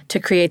to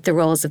create the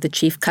roles of the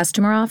Chief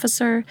Customer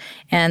Officer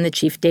and the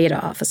Chief Data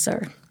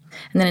Officer.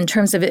 And then in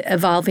terms of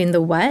evolving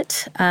the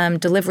what,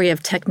 delivery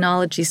of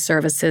technology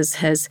services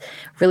has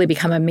really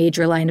become a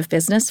major line of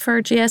business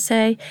for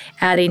GSA,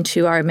 adding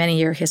to our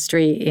many-year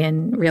history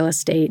in real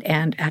estate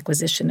and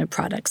acquisition of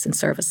products and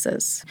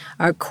services.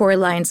 Our core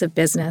lines of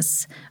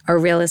business are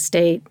real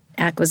estate,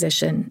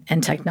 acquisition,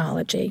 and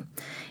technology.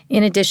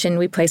 In addition,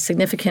 we play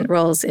significant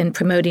roles in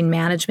promoting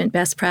management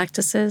best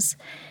practices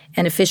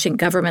and efficient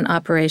government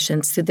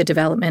operations through the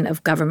development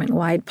of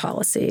government-wide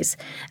policies.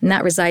 And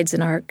that resides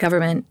in our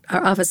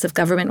Office of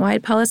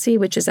Government-Wide Policy,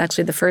 which is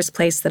actually the first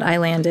place that I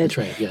landed. That's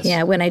right, yes.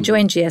 Yeah, when I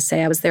joined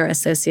GSA, I was their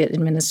associate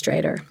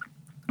administrator.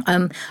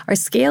 Our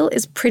scale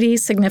is pretty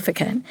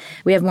significant.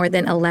 We have more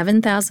than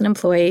 11,000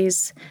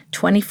 employees,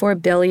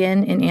 $24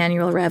 billion in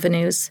annual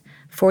revenues,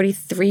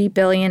 $43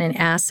 billion in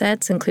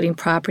assets, including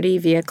property,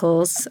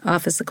 vehicles,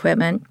 office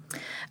equipment,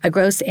 a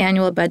gross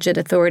annual budget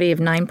authority of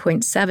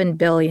 $9.7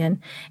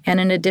 billion, and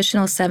an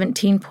additional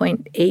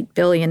 $17.8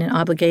 billion in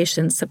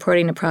obligations,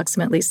 supporting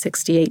approximately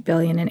 $68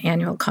 billion in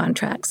annual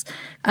contracts.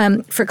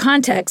 For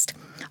context,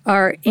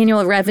 our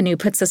annual revenue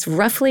puts us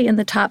roughly in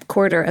the top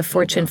quarter of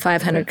Fortune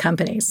 500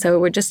 companies. So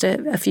we're just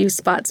a few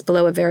spots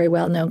below a very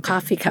well-known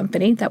coffee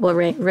company that will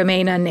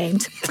remain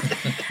unnamed.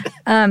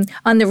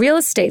 On the real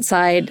estate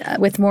side,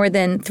 with more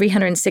than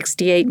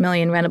 368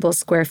 million rentable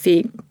square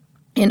feet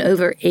in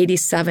over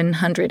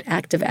 8,700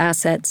 active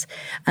assets,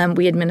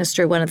 we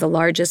administer one of the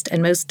largest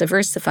and most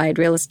diversified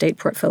real estate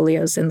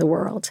portfolios in the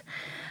world.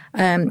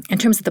 In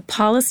terms of the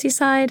policy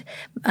side,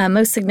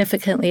 most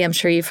significantly, I'm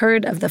sure you've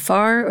heard of the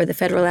FAR, or the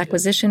Federal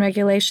Acquisition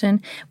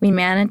Regulation. We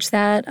manage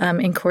that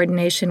in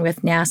coordination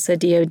with NASA,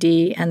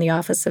 DOD, and the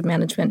Office of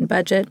Management and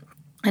Budget.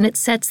 And it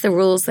sets the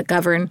rules that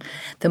govern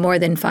the more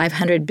than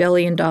 $500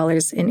 billion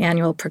in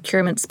annual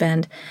procurement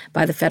spend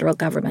by the federal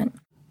government.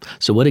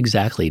 So what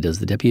exactly does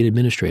the Deputy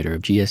Administrator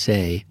of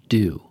GSA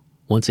do?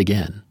 Once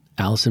again,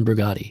 Allison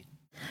Brigatti.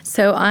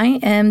 So I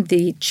am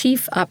the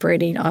Chief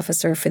Operating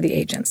Officer for the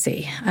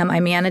agency.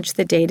 I manage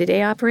the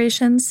day-to-day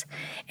operations,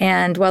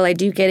 and while I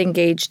do get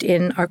engaged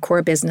in our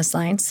core business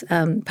lines,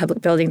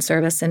 public building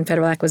service and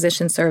federal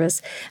acquisition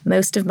service,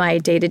 most of my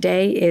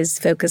day-to-day is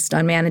focused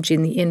on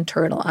managing the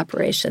internal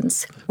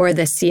operations, or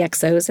the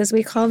CXOs as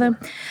we call them.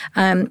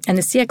 And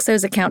the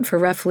CXOs account for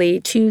roughly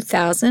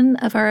 2,000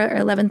 of our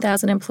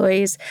 11,000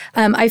 employees.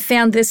 I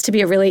found this to be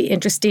a really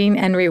interesting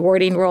and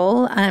rewarding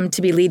role,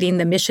 to be leading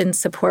the mission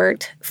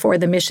support for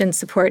the Mission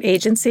Support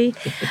Agency.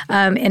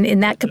 And in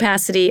that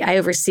capacity, I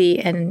oversee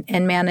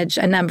and manage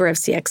a number of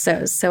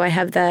CXOs. So I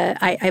have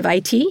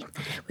IT,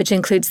 which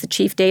includes the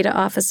Chief Data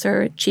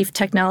Officer, Chief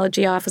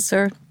Technology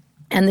Officer,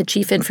 and the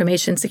Chief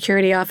Information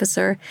Security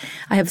Officer.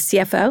 I have a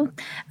CFO,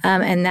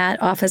 and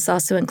that office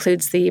also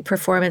includes the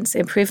Performance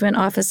Improvement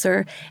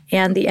Officer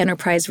and the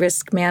Enterprise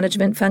Risk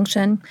Management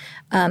function.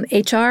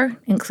 HR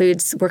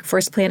includes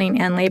workforce planning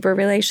and labor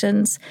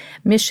relations,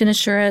 mission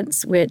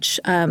assurance, which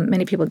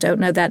many people don't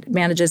know, that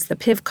manages the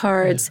PIV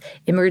cards,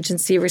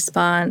 emergency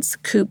response,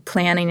 COOP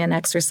planning and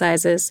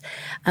exercises.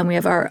 We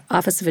have our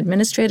Office of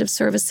Administrative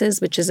Services,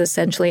 which is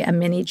essentially a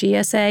mini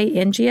GSA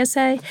in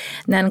GSA,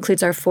 and that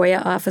includes our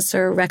FOIA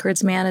officer,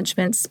 records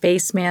management,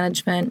 space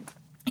management,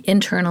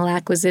 internal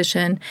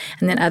acquisition,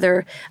 and then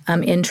other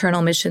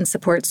internal mission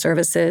support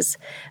services.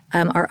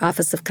 Our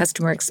Office of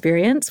Customer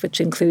Experience, which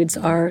includes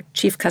our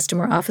Chief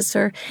Customer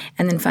Officer,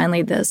 and then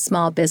finally the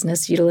Small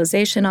Business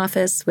Utilization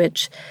Office,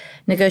 which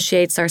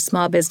negotiates our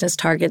small business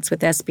targets with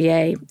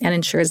SBA and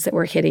ensures that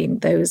we're hitting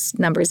those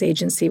numbers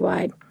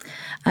agency-wide.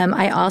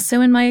 I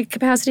also, in my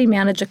capacity,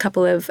 manage a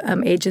couple of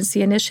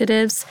agency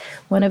initiatives.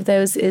 One of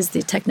those is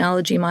the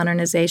Technology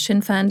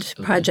Modernization Fund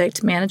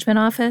Project Management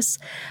Office.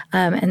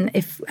 And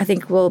I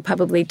think we'll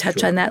probably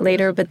touch on that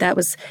later, but that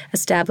was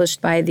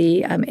established by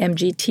the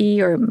MGT,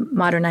 or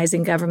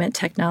Modernizing Government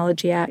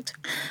Technology Act.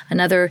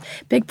 Another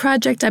big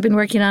project I've been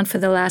working on for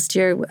the last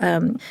year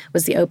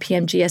was the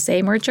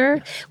OPM-GSA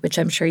merger, which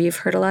I'm sure you've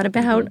heard a lot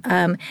about.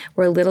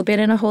 We're a little bit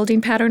in a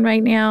holding pattern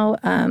right now,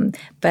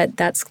 but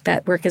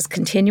that work is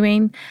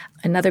continuing.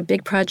 Another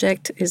big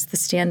project is the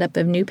stand-up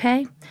of New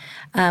Pay,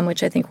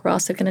 which I think we're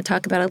also going to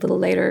talk about a little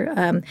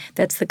later.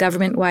 That's the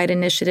government-wide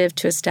initiative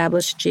to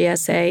establish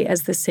GSA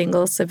as the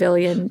single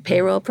civilian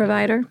payroll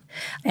provider.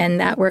 And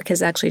that work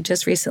has actually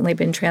just recently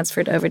been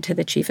transferred over to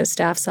the Chief of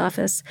Staff's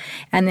office.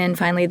 And then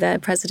finally, the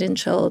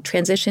Presidential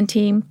Transition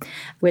Team,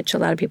 which a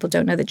lot of people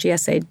don't know that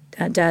GSA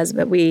does,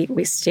 but we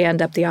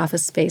stand up the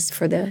office space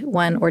for the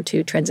 1 or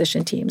 2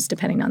 transition teams,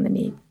 depending on the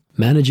need.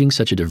 Managing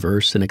such a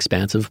diverse and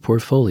expansive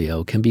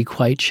portfolio can be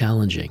quite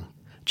challenging.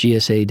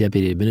 GSA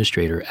Deputy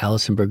Administrator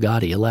Allison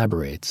Brigatti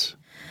elaborates.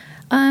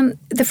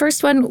 The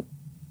first one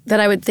that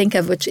I would think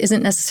of, which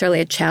isn't necessarily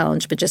a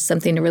challenge, but just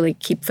something to really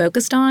keep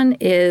focused on,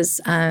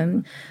 is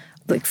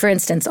like, for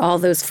instance, all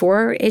those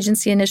 4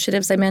 agency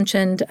initiatives I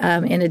mentioned,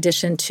 in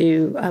addition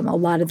to a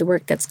lot of the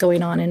work that's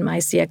going on in my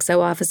CXO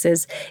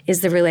offices,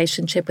 is the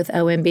relationship with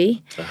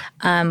OMB.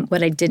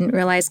 What I didn't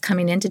realize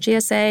coming into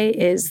GSA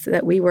is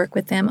that we work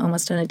with them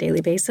almost on a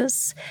daily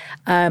basis.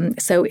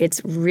 So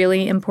it's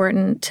really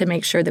important to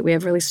make sure that we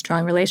have really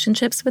strong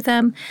relationships with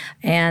them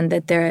and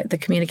that the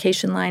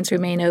communication lines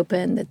remain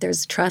open, that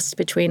there's trust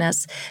between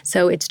us.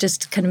 So it's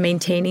just kind of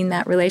maintaining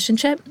that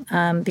relationship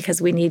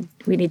because we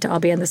need to all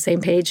be on the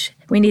same page.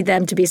 We need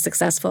them to be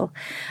successful.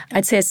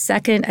 I'd say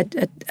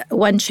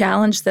one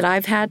challenge that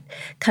I've had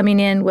coming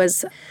in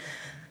was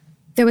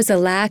there was a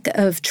lack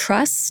of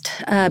trust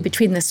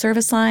between the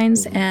service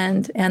lines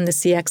and the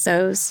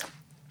CXOs.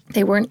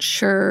 They weren't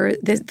sure.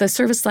 The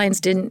service lines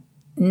didn't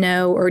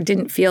know or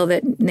didn't feel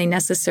that they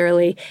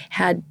necessarily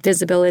had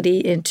visibility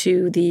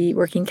into the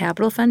working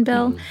capital fund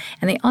bill.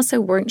 And they also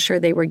weren't sure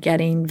they were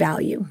getting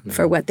value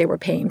for what they were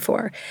paying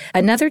for.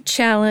 Another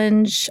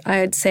challenge,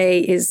 I'd say,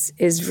 is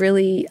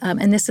really,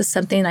 and this is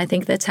something I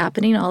think that's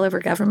happening all over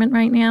government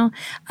right now,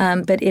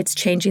 but it's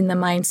changing the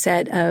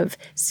mindset of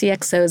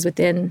CXOs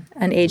within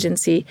an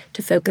agency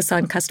to focus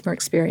on customer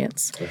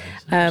experience.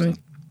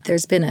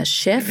 There's been a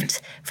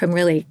shift from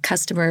really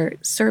customer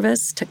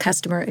service to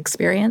customer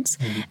experience,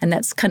 and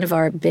that's kind of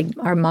our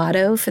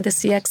motto for the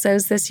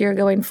CXOs this year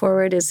going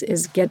forward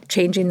is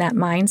changing that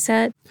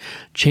mindset.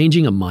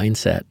 Changing a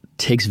mindset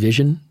takes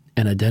vision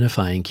and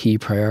identifying key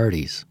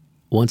priorities.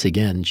 Once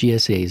again,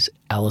 GSA's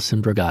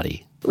Allison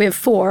Brigatti. We have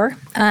 4.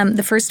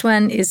 The first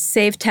one is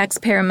save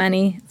taxpayer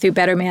money through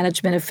better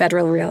management of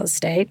federal real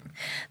estate.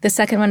 The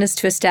second one is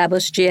to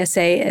establish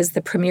GSA as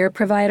the premier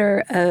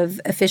provider of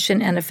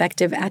efficient and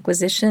effective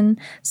acquisition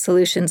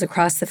solutions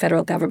across the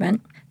federal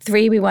government.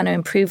 3, we want to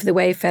improve the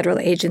way federal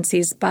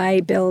agencies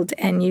buy, build,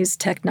 and use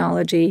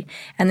technology.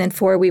 And then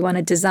 4, we want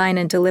to design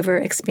and deliver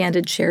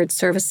expanded shared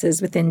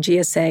services within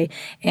GSA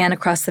and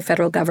across the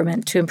federal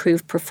government to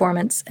improve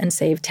performance and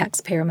save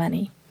taxpayer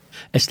money.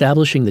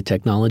 Establishing the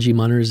Technology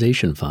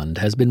Modernization Fund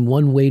has been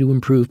one way to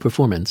improve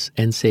performance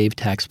and save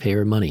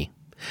taxpayer money.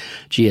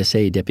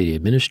 GSA Deputy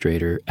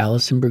Administrator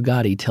Allison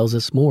Brigatti tells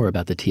us more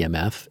about the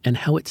TMF and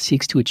how it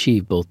seeks to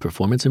achieve both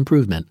performance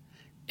improvement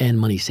and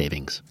money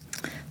savings.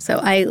 So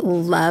I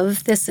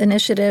love this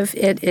initiative.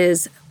 It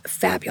is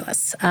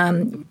fabulous.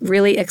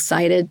 Really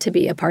excited to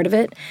be a part of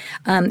it.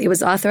 It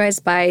was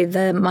authorized by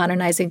the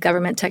Modernizing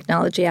Government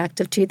Technology Act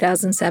of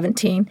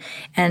 2017.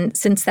 And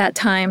since that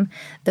time,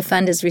 the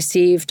fund has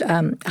received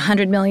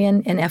 $100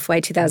 million in FY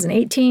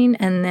 2018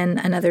 and then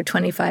another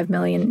 $25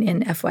 million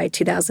in FY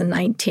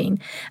 2019.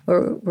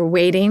 We're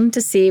waiting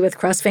to see with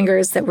crossed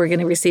fingers that we're going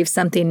to receive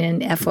something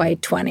in FY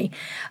 20.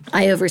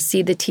 I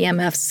oversee the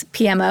TMF's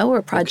PMO,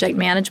 or Project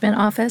Management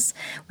Office,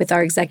 with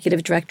our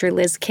Executive Director,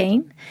 Liz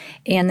Kane,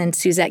 and then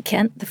Suzette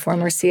Kent, the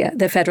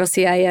federal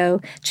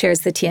CIO,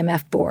 chairs the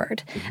TMF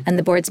board. And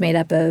the board's made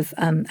up of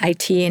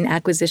IT and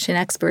acquisition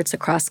experts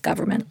across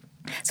government.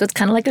 So it's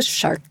kind of like a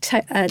Shark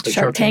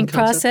Tank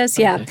process.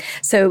 Okay. Yeah.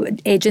 So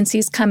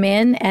agencies come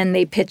in and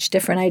they pitch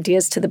different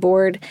ideas to the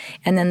board,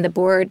 and then the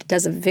board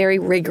does a very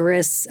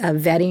rigorous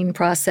vetting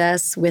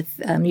process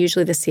with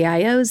usually the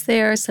CIOs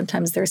there,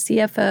 sometimes their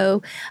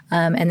CFO,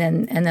 and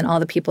then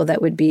all the people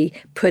that would be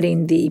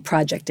putting the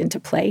project into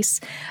place.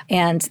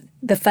 And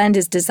the fund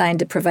is designed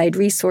to provide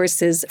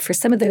resources for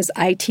some of those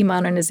IT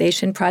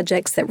modernization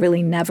projects that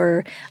really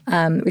never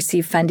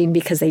receive funding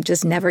because they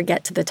just never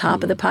get to the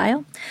top of the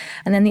pile.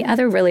 And then the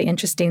other really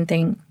interesting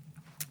thing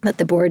that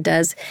the board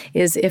does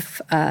is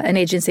if an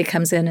agency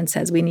comes in and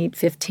says we need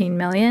 $15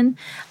 million,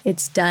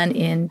 it's done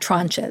in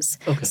tranches.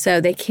 Okay.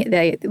 So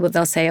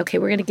they'll say, okay,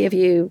 we're going to give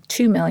you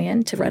 $2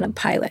 million to run a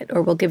pilot,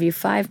 or we'll give you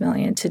 $5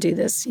 million to do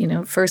this,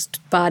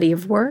 first body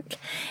of work,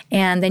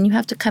 and then you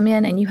have to come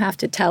in and you have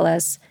to tell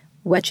us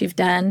what you've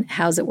done,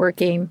 how's it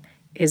working,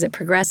 is it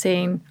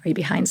progressing, are you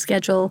behind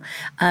schedule,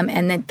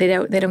 and then they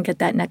don't get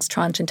that next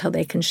tranche until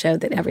they can show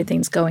that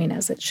everything's going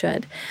as it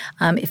should.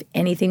 If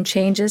anything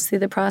changes through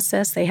the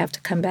process, they have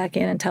to come back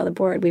in and tell the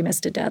board we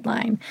missed a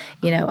deadline.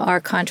 Our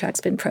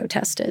contract's been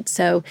protested.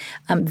 So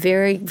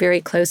very,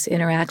 very close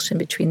interaction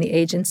between the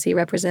agency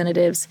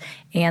representatives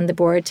and the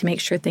board to make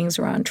sure things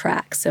are on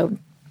track. So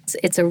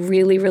it's a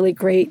really, really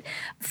great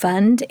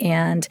fund,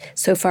 and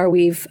so far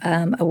we've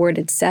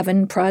awarded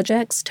 7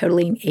 projects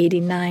totaling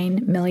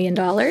 $89 million.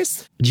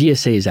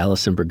 GSA's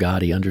Allison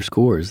Brigatti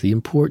underscores the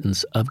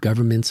importance of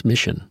government's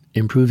mission,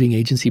 improving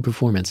agency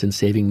performance and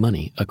saving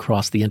money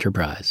across the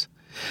enterprise.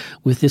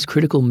 With this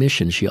critical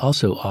mission, she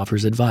also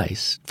offers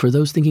advice for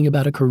those thinking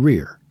about a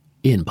career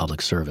in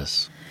public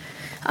service.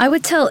 I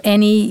would tell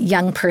any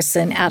young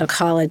person out of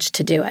college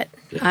to do it.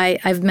 Yeah.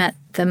 I've met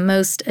the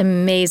most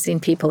amazing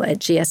people at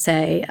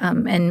GSA,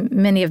 and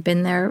many have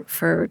been there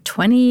for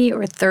 20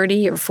 or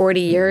 30 or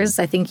 40 years.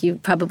 I think you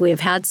probably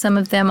have had some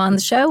of them on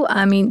the show.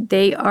 I mean,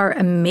 they are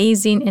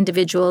amazing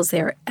individuals.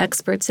 They are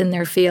experts in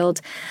their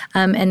field.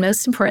 And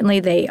most importantly,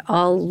 they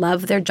all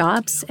love their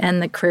jobs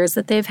and the careers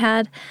that they've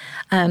had.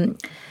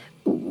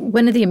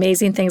 one of the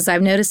amazing things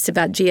I've noticed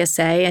about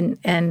GSA,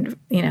 and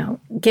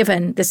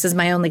given this is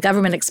my only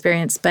government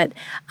experience, but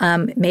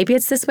maybe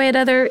it's this way at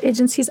other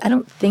agencies. I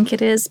don't think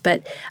it is,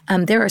 but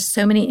there are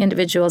so many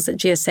individuals at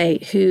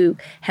GSA who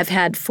have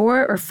had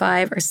 4 or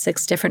 5 or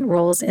 6 different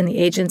roles in the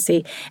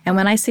agency. And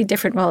when I say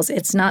different roles,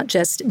 it's not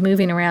just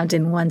moving around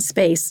in one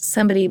space.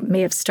 Somebody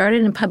may have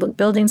started in public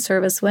building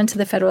service, went to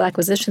the Federal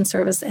Acquisition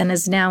Service, and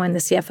is now in the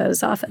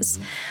CFO's office,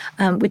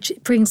 which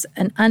brings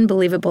an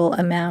unbelievable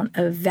amount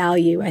of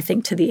value, I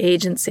think, to the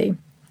agency.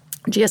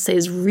 GSA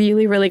is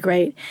really, really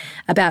great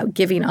about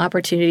giving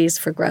opportunities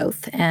for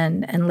growth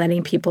and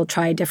letting people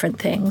try different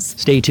things.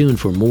 Stay tuned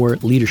for more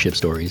leadership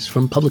stories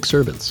from public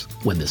servants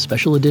when this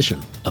special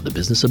edition of the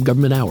Business of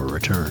Government Hour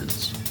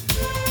returns.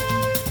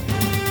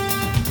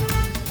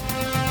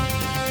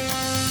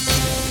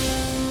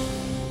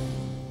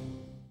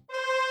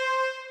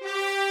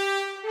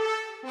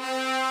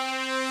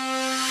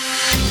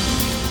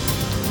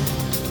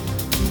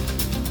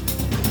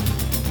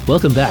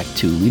 Welcome back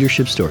to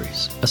Leadership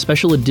Stories, a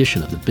special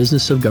edition of the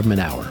Business of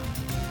Government Hour.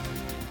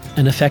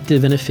 An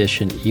effective and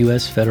efficient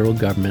U.S. federal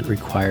government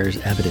requires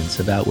evidence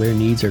about where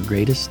needs are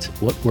greatest,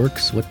 what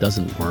works, what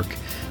doesn't work,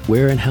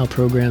 where and how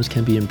programs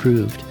can be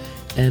improved,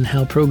 and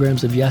how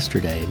programs of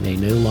yesterday may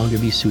no longer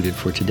be suited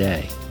for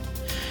today.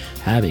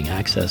 Having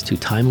access to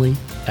timely,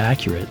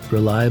 accurate,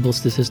 reliable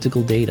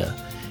statistical data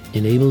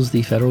enables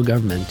the federal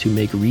government to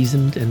make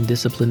reasoned and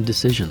disciplined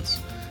decisions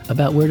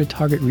about where to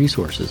target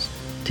resources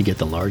to get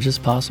the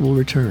largest possible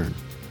return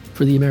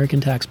for the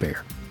American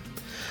taxpayer.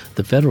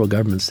 The federal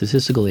government's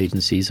statistical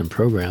agencies and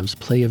programs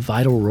play a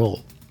vital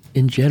role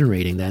in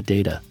generating that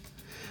data.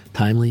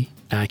 Timely,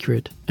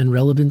 accurate, and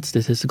relevant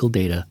statistical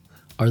data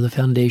are the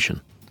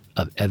foundation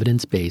of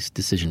evidence-based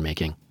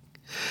decision-making.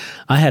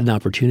 I had an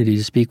opportunity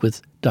to speak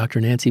with Dr.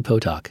 Nancy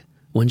Potok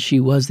when she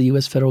was the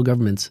U.S. federal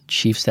government's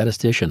chief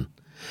statistician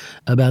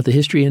about the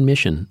history and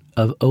mission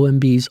of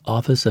OMB's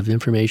Office of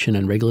Information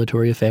and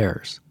Regulatory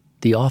Affairs,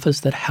 the office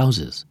that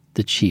houses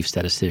the chief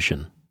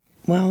statistician.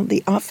 Well,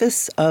 the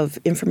Office of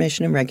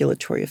Information and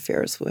Regulatory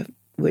Affairs,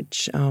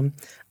 which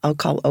I'll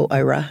call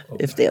OIRA,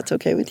 if that's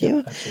okay with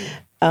you.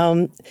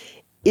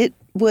 It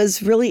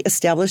was really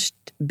established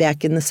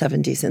back in the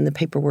 70s in the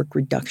Paperwork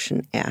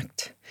Reduction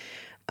Act.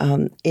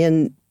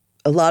 And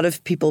a lot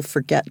of people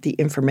forget the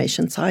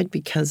information side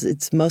because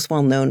it's most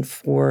well known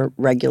for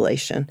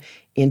regulation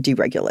and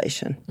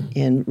deregulation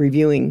and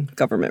reviewing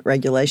government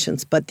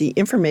regulations. But the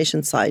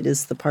information side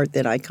is the part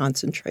that I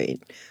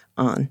concentrate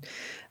on.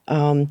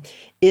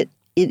 It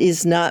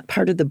is not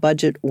part of the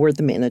budget or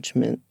the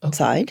management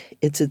side.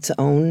 It's its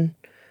own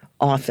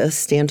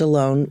office,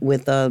 standalone,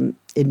 with an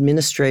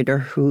administrator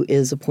who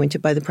is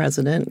appointed by the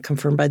president,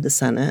 confirmed by the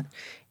Senate,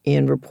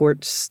 and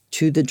reports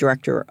to the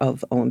director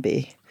of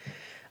OMB.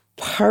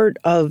 Part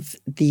of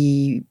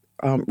the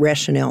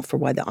rationale for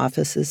why the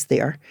office is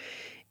there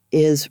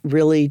is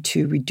really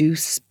to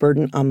reduce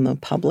burden on the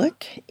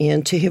public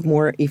and to have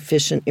more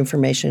efficient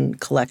information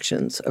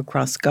collections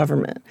across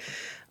government.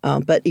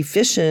 But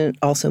efficient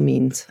also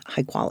means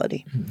high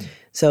quality. Mm-hmm.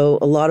 So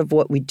a lot of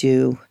what we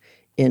do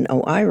in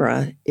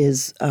OIRA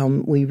is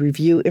we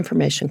review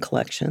information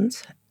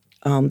collections.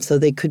 So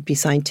they could be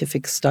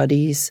scientific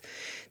studies.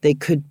 They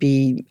could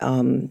be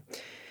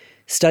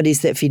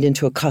studies that feed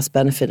into a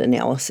cost-benefit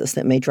analysis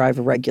that may drive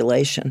a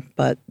regulation.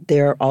 But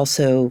there are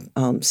also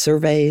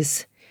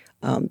surveys,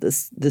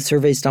 the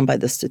surveys done by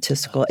the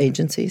statistical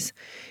agencies,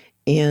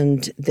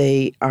 and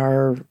they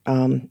are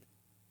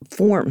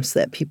forms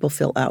that people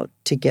fill out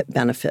to get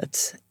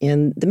benefits.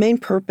 And the main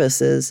purpose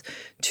is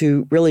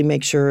to really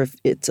make sure if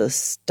it's a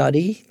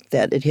study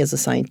that it has a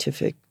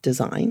scientific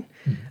design,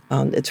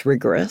 it's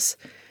rigorous,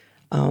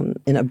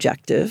 and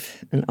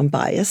objective and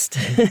unbiased.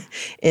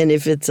 And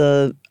if it's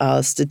a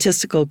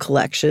statistical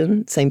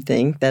collection, same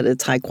thing, that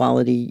it's high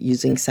quality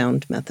using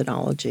sound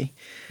methodology.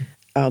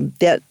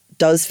 That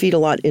does feed a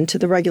lot into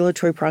the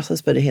regulatory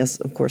process, but it has,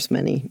 of course,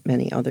 many,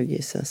 many other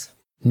uses.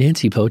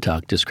 Nancy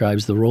Potok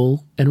describes the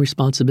role and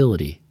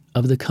responsibility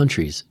of the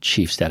country's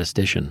chief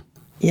statistician.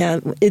 Yeah,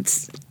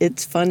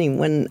 it's funny.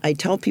 When I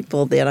tell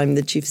people that I'm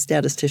the chief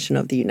statistician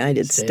of the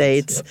United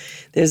States,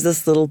 there's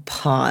this little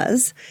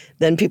pause.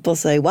 Then people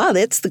say, wow,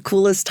 that's the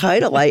coolest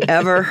title I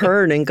ever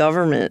heard in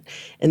government.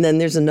 And then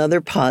there's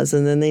another pause,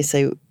 and then they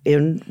say,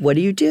 and what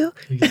do you do?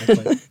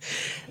 Exactly.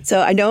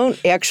 So I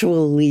don't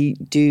actually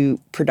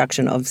do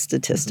production of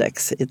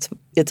statistics.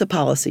 It's a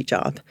policy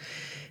job.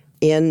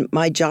 And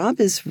my job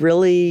is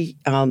really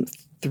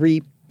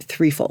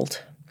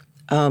threefold.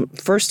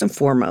 First and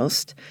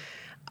foremost,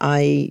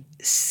 I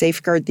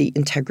safeguard the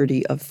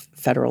integrity of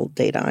federal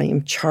data. I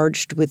am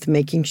charged with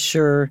making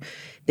sure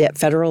that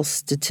federal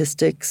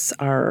statistics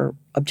are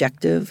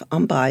objective,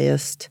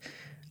 unbiased,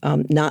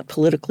 not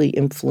politically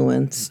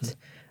influenced,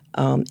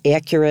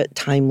 accurate,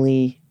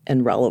 timely,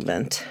 and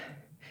relevant.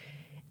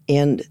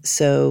 And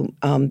so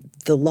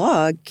the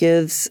law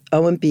gives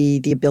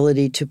OMB the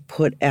ability to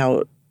put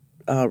out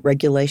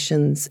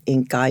regulations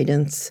and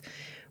guidance,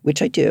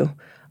 which I do,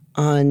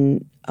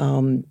 on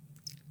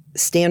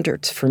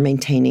standards for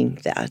maintaining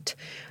that.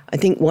 I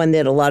think one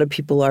that a lot of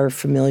people are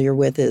familiar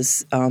with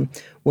is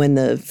when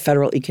the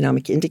federal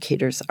economic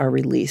indicators are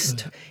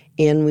released.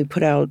 And we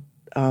put out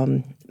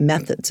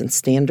methods and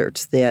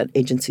standards that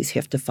agencies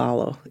have to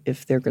follow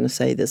if they're going to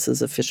say this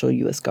is official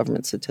U.S.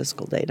 government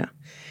statistical data.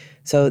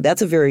 So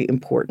that's a very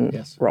important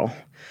role.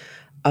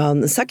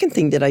 The second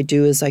thing that I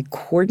do is I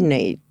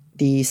coordinate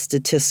the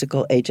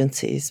statistical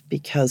agencies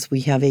because we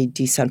have a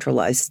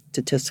decentralized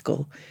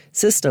statistical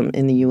system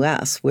in the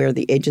U.S. where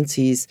the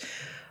agencies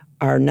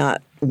are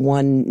not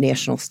one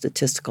national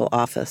statistical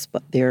office,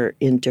 but they're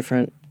in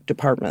different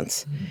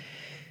departments. Mm-hmm.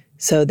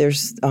 So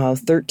there's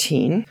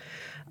 13.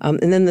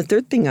 And then the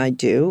third thing I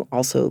do,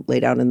 also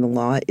laid out in the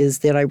law, is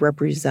that I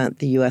represent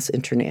the U.S.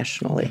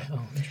 internationally. Okay.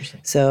 Oh, interesting.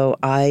 So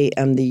I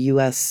am the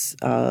U.S.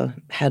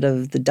 Head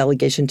of the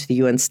delegation to the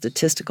UN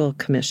Statistical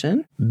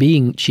Commission.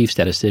 Being chief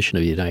statistician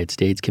of the United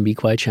States can be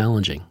quite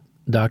challenging.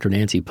 Dr.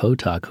 Nancy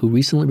Potok, who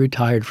recently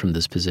retired from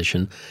this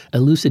position,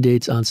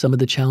 elucidates on some of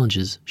the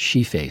challenges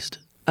she faced.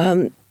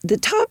 The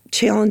top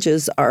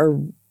challenges are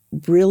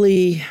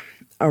really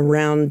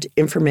around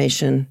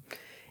information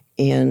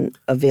and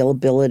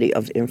availability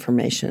of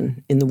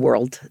information in the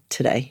world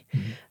today.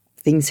 Mm-hmm.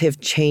 Things have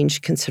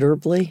changed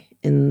considerably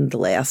in the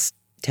last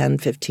 10,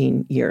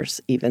 15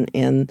 years even,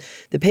 and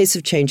the pace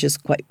of change is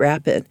quite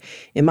rapid.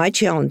 And my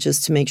challenge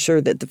is to make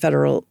sure that the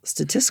federal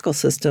statistical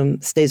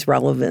system stays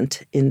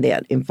relevant in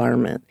that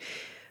environment,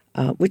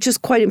 which is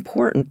quite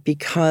important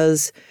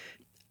because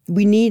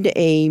we need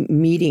a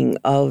meeting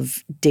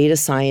of data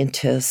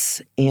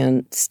scientists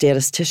and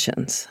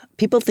statisticians.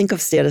 People think of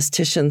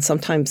statisticians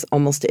sometimes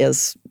almost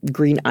as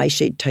green eye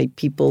shade type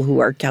people who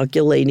are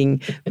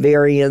calculating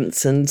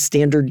variance and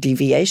standard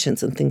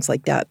deviations and things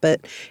like that.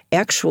 But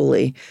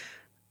actually,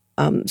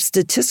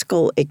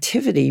 statistical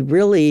activity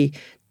really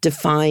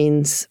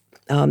defines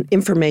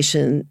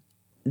information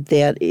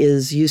that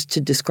is used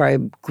to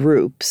describe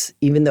groups,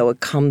 even though it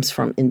comes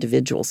from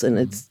individuals and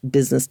it's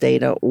business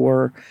data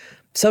or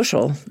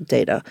social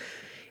data.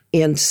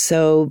 And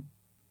so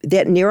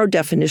that narrow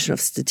definition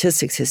of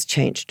statistics has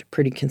changed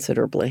pretty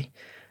considerably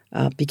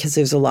because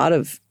there's a lot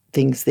of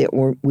things that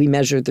we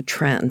measure the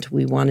trend.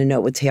 We want to know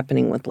what's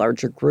happening with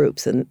larger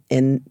groups.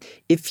 And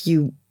if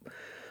you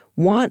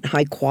want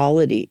high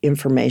quality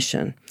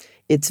information,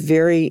 it's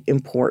very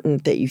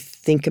important that you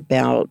think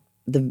about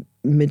the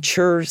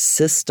mature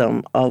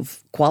system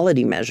of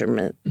quality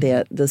measurement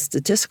that the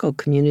statistical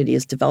community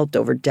has developed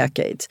over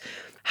decades.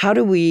 How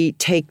do we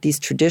take these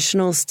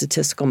traditional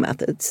statistical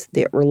methods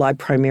that rely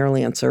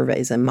primarily on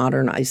surveys and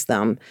modernize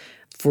them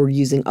for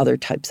using other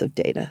types of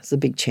data? It's a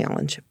big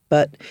challenge.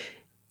 But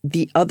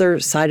the other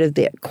side of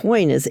that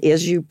coin is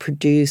as you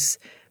produce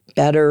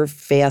better,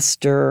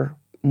 faster,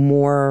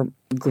 more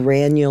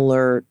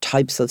granular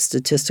types of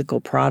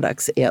statistical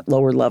products at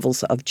lower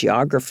levels of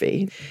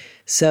geography.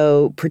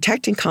 So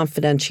protecting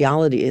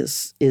confidentiality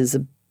is a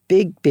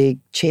big, big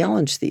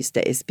challenge these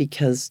days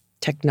because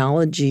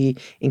technology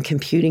and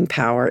computing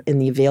power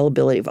and the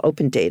availability of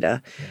open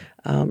data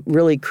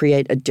really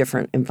create a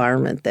different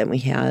environment than we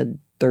had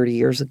 30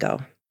 years ago.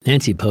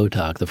 Nancy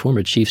Potok, the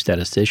former chief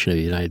statistician of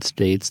the United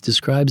States,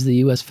 describes the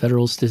U.S.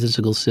 federal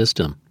statistical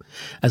system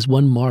as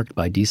one marked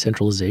by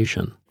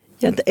decentralization.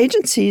 Yeah, the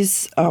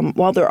agencies,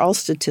 while they're all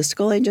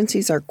statistical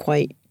agencies, are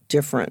quite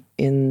different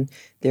in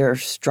their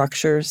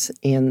structures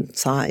and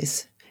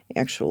size,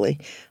 actually.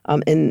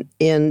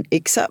 And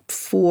except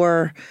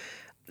for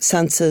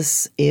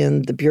Census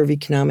and the Bureau of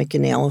Economic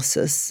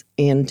Analysis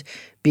and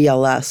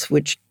BLS,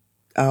 which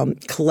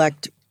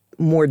collect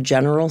more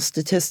general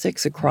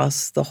statistics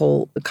across the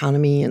whole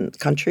economy and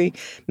country.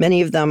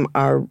 Many of them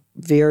are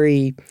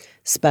very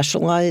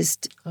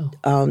specialized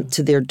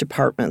to their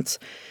departments.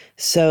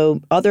 So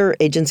other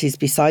agencies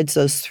besides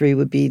those three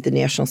would be the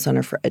National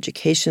Center for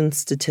Education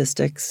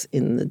Statistics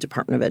in the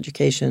Department of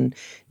Education,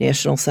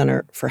 National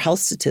Center for Health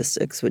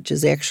Statistics, which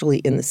is actually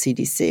in the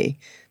CDC,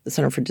 the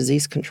Center for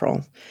Disease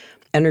Control,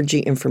 Energy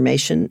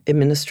Information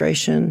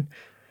Administration,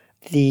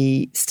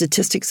 the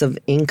Statistics of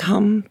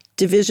Income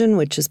Division,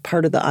 which is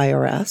part of the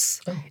IRS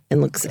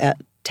and looks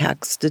at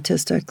tax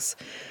statistics.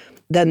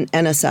 Then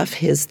NSF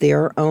has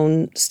their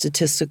own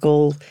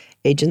statistical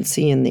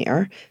agency in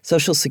there.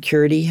 Social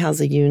Security has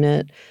a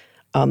unit.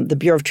 The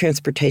Bureau of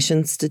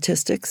Transportation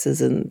Statistics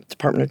is in the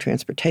Department of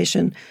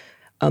Transportation.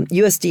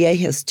 USDA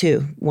has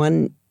two.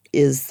 One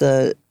is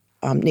the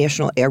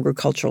National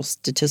Agricultural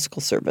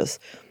Statistical Service,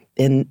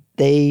 and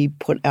they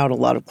put out a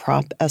lot of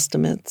crop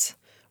estimates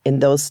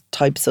and those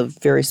types of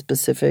very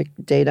specific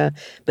data.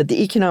 But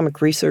the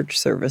Economic Research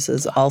Service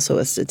is also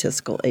a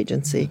statistical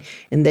agency,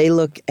 and they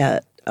look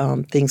at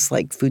things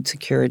like food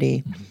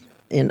security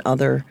and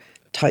other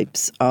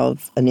types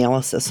of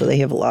analysis. So they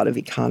have a lot of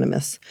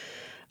economists.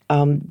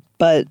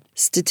 But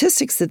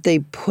statistics that they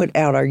put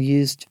out are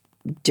used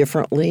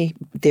differently.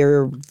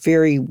 They're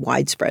very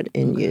widespread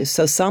in use.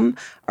 So some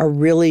are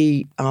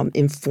really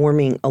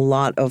informing a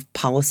lot of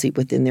policy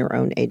within their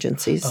own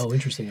agencies. Oh,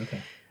 interesting. Okay.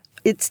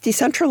 It's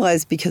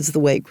decentralized because of the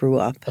way it grew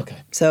up. Okay.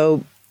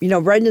 So,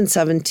 right in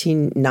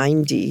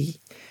 1790,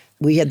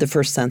 we had the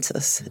first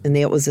census, and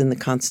that was in the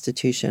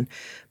Constitution.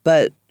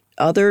 But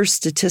other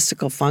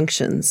statistical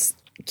functions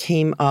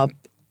came up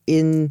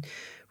in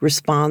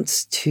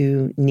response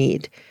to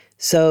need.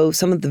 So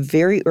some of the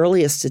very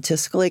earliest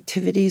statistical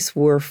activities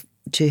were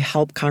to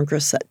help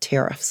Congress set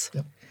tariffs.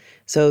 Yep.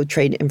 So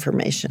trade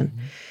information.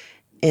 Mm-hmm.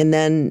 And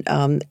then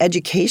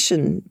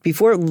education,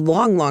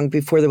 long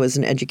before there was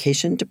an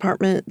education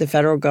department, the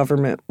federal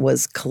government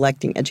was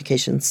collecting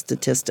education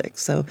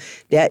statistics. So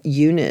that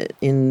unit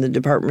in the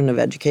Department of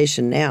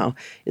Education now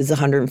is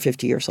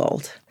 150 years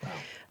old.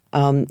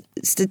 Wow.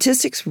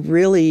 Statistics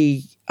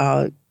really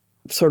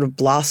sort of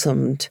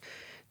blossomed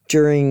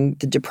during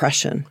the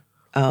Depression,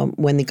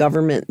 when the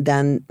government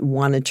then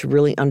wanted to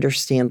really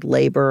understand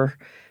labor,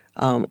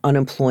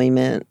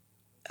 unemployment,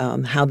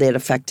 how that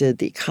affected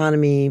the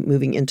economy,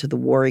 moving into the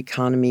war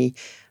economy.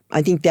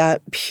 I think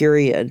that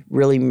period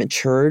really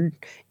matured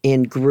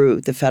and grew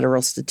the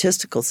federal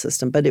statistical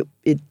system, but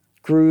it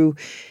grew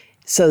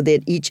so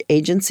that each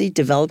agency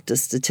developed a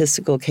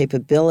statistical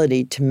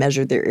capability to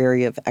measure their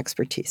area of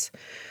expertise.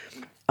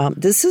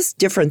 This is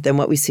different than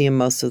what we see in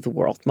most of the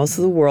world. Most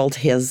of the world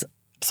has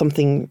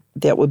something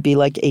that would be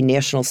like a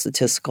national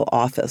statistical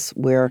office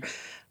where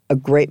a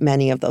great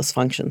many of those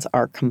functions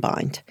are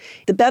combined.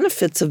 The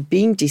benefits of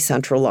being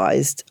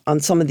decentralized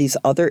on some of these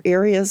other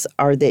areas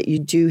are that you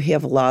do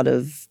have a lot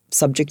of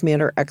subject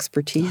matter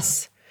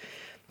expertise.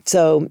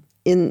 So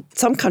in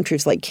some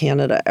countries like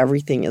Canada,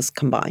 everything is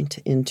combined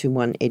into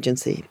one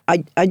agency.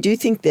 I do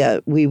think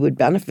that we would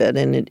benefit,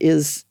 and it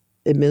is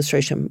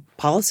administration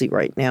policy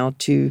right now,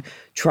 to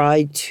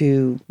try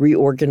to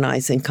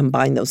reorganize and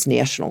combine those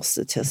national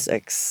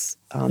statistics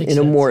in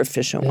a more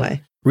efficient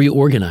way.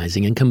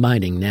 Reorganizing and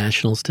combining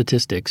national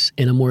statistics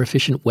in a more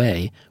efficient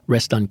way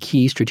rests on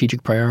key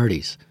strategic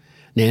priorities.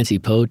 Nancy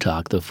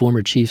Potok, the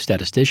former chief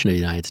statistician of the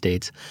United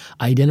States,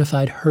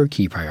 identified her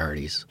key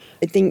priorities.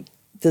 I think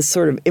this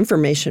sort of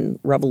information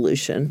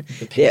revolution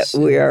that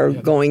we are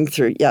going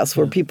through,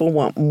 where people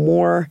want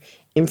more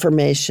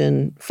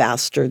information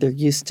faster. They're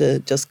used to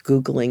just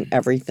Googling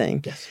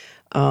everything. Yes.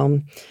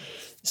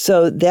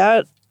 So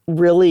that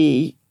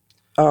really,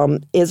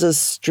 as a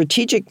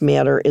strategic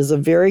matter, is a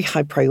very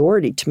high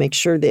priority to make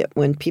sure that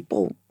when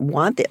people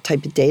want that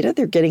type of data,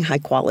 they're getting high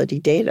quality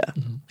data,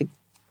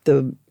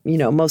 the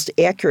most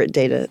accurate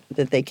data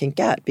that they can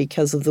get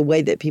because of the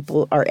way that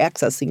people are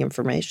accessing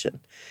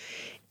information.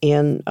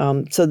 And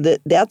so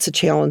that's a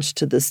challenge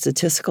to the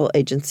statistical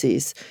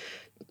agencies.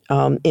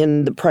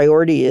 And the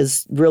priority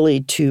is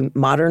really to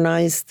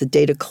modernize the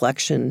data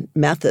collection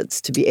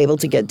methods to be able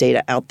to get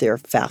data out there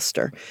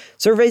faster.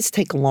 Surveys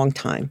take a long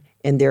time,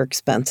 and they're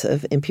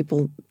expensive, and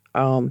people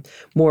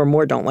more and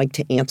more don't like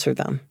to answer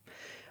them.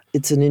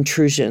 It's an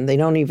intrusion. They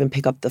don't even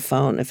pick up the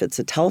phone if it's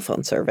a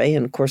telephone survey,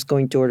 and of course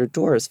going door to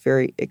door is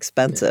very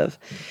expensive.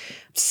 Yeah.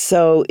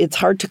 So it's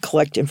hard to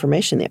collect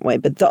information that way.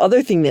 But the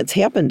other thing that's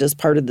happened as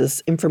part of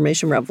this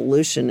information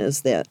revolution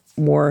is that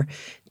more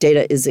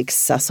data is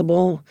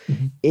accessible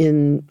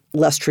in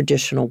less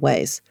traditional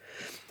ways.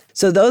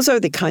 So those are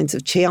the kinds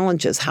of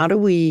challenges. How do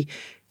we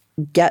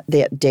get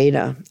that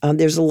data?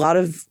 There's a lot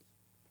of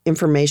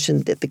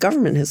information that the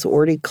government has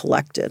already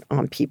collected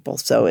on people.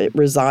 So it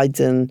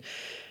resides in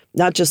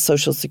not just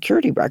Social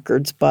Security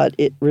records, but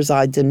it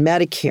resides in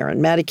Medicare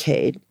and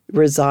Medicaid,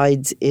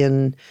 resides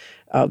in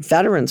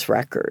veterans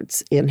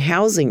records, in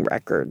housing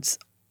records.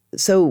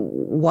 So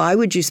why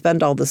would you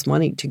spend all this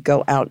money to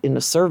go out in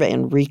a survey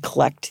and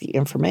recollect the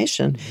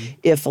information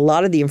if a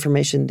lot of the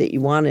information that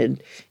you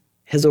wanted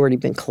has already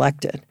been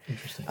collected?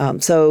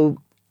 So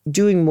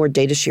doing more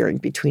data sharing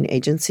between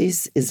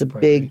agencies is a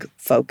big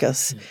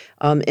focus.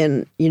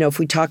 And, if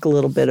we talk a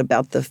little bit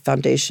about the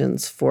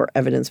Foundations for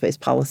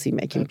Evidence-Based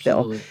Policymaking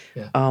bill,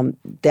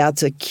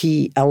 that's a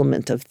key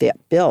element of that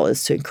bill,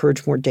 is to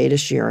encourage more data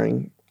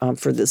sharing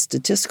for the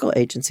statistical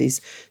agencies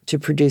to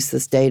produce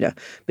this data.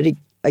 But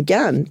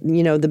again,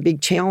 the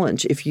big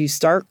challenge, if you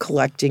start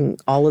collecting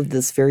all of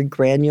this very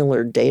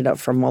granular data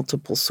from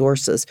multiple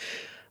sources,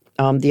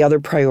 the other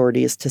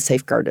priority is to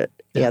safeguard it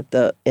at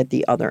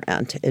the other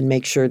end and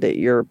make sure that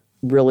you're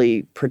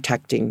really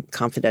protecting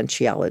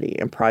confidentiality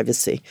and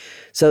privacy.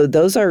 So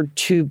those are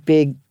two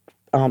big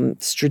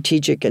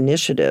strategic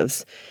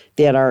initiatives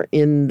that are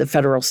in the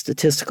federal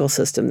statistical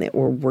system that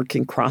we're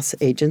working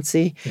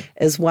cross-agency,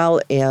 as well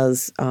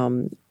as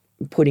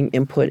putting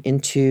input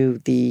into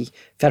the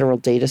federal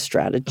data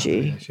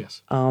strategy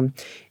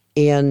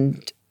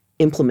and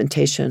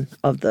implementation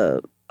of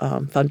the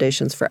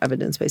Foundations for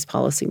Evidence-Based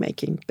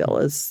Policymaking bill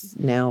is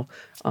now,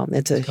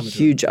 it's a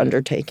huge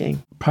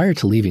undertaking. Prior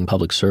to leaving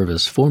public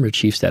service, former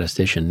chief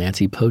statistician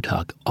Nancy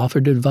Potok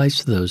offered advice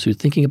to those who are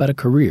thinking about a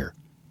career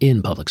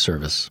in public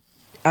service.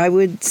 I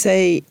would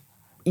say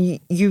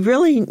you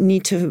really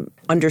need to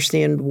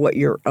understand what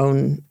your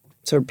own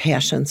sort of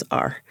passions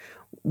are,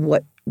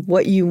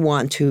 what you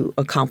want to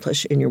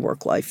accomplish in your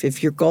work life.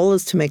 If your goal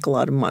is to make a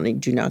lot of money,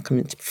 do not come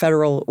into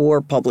federal or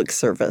public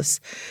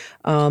service.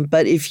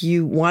 But if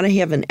you want to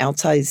have an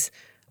outsized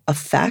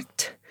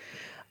effect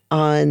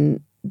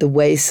on the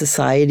way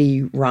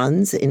society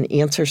runs and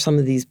answer some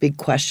of these big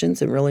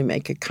questions and really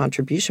make a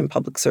contribution,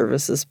 public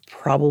service is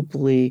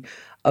probably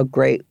a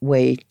great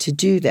way to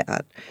do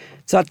that.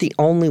 It's not the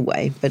only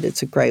way, but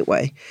it's a great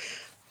way.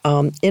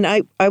 And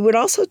I would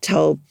also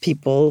tell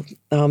people,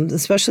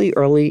 especially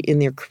early in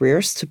their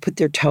careers, to put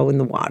their toe in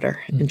the water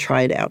and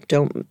try it out.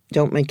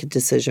 Don't make a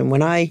decision.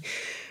 When I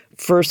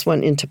first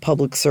went into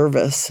public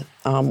service,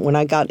 when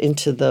I got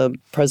into the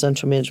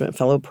Presidential Management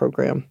Fellow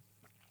Program,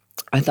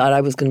 I thought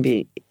I was going to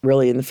be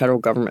really in the federal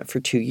government for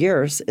 2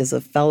 years as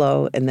a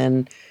fellow and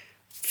then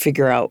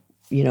figure out,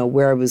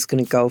 where I was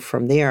going to go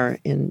from there.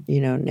 And,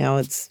 now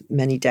it's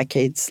many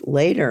decades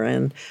later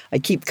and I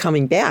keep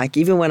coming back.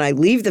 Even when I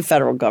leave the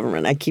federal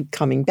government, I keep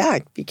coming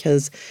back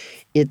because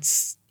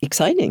it's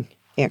exciting,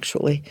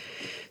 actually.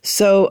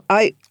 So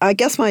I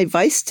guess my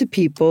advice to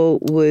people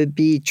would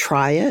be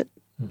try it,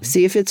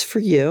 see if it's for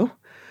you.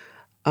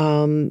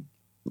 And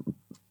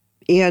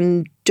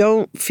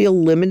don't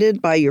feel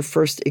limited by your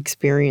first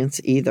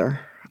experience either.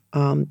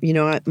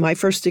 My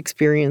first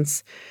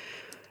experience,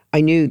 I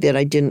knew that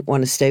I didn't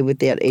want to stay with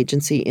that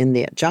agency in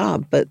that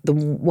job. But the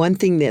one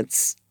thing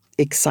that's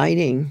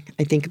exciting,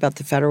 I think, about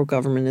the federal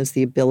government is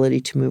the ability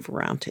to move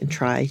around and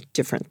try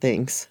different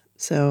things.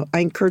 So I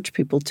encourage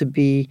people to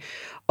be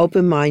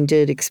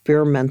open-minded,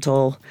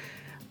 experimental,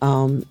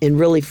 and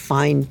really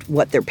find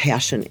what their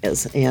passion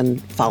is and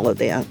follow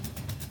that.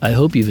 I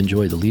hope you've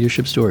enjoyed the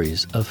leadership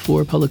stories of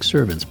 4 public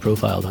servants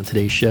profiled on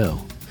today's show.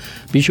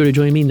 Be sure to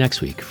join me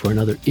next week for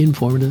another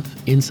informative,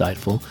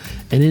 insightful,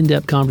 and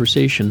in-depth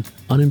conversation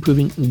on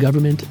improving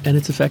government and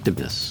its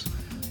effectiveness.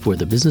 For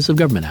the Business of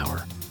Government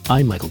Hour,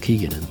 I'm Michael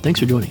Keegan, and thanks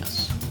for joining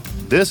us.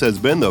 This has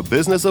been the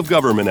Business of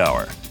Government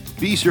Hour.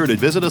 Be sure to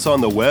visit us on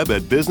the web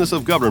at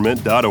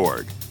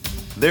businessofgovernment.org.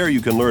 There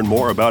you can learn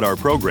more about our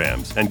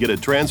programs and get a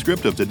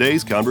transcript of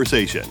today's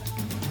conversation.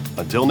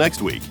 Until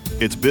next week,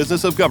 it's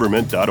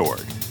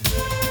businessofgovernment.org.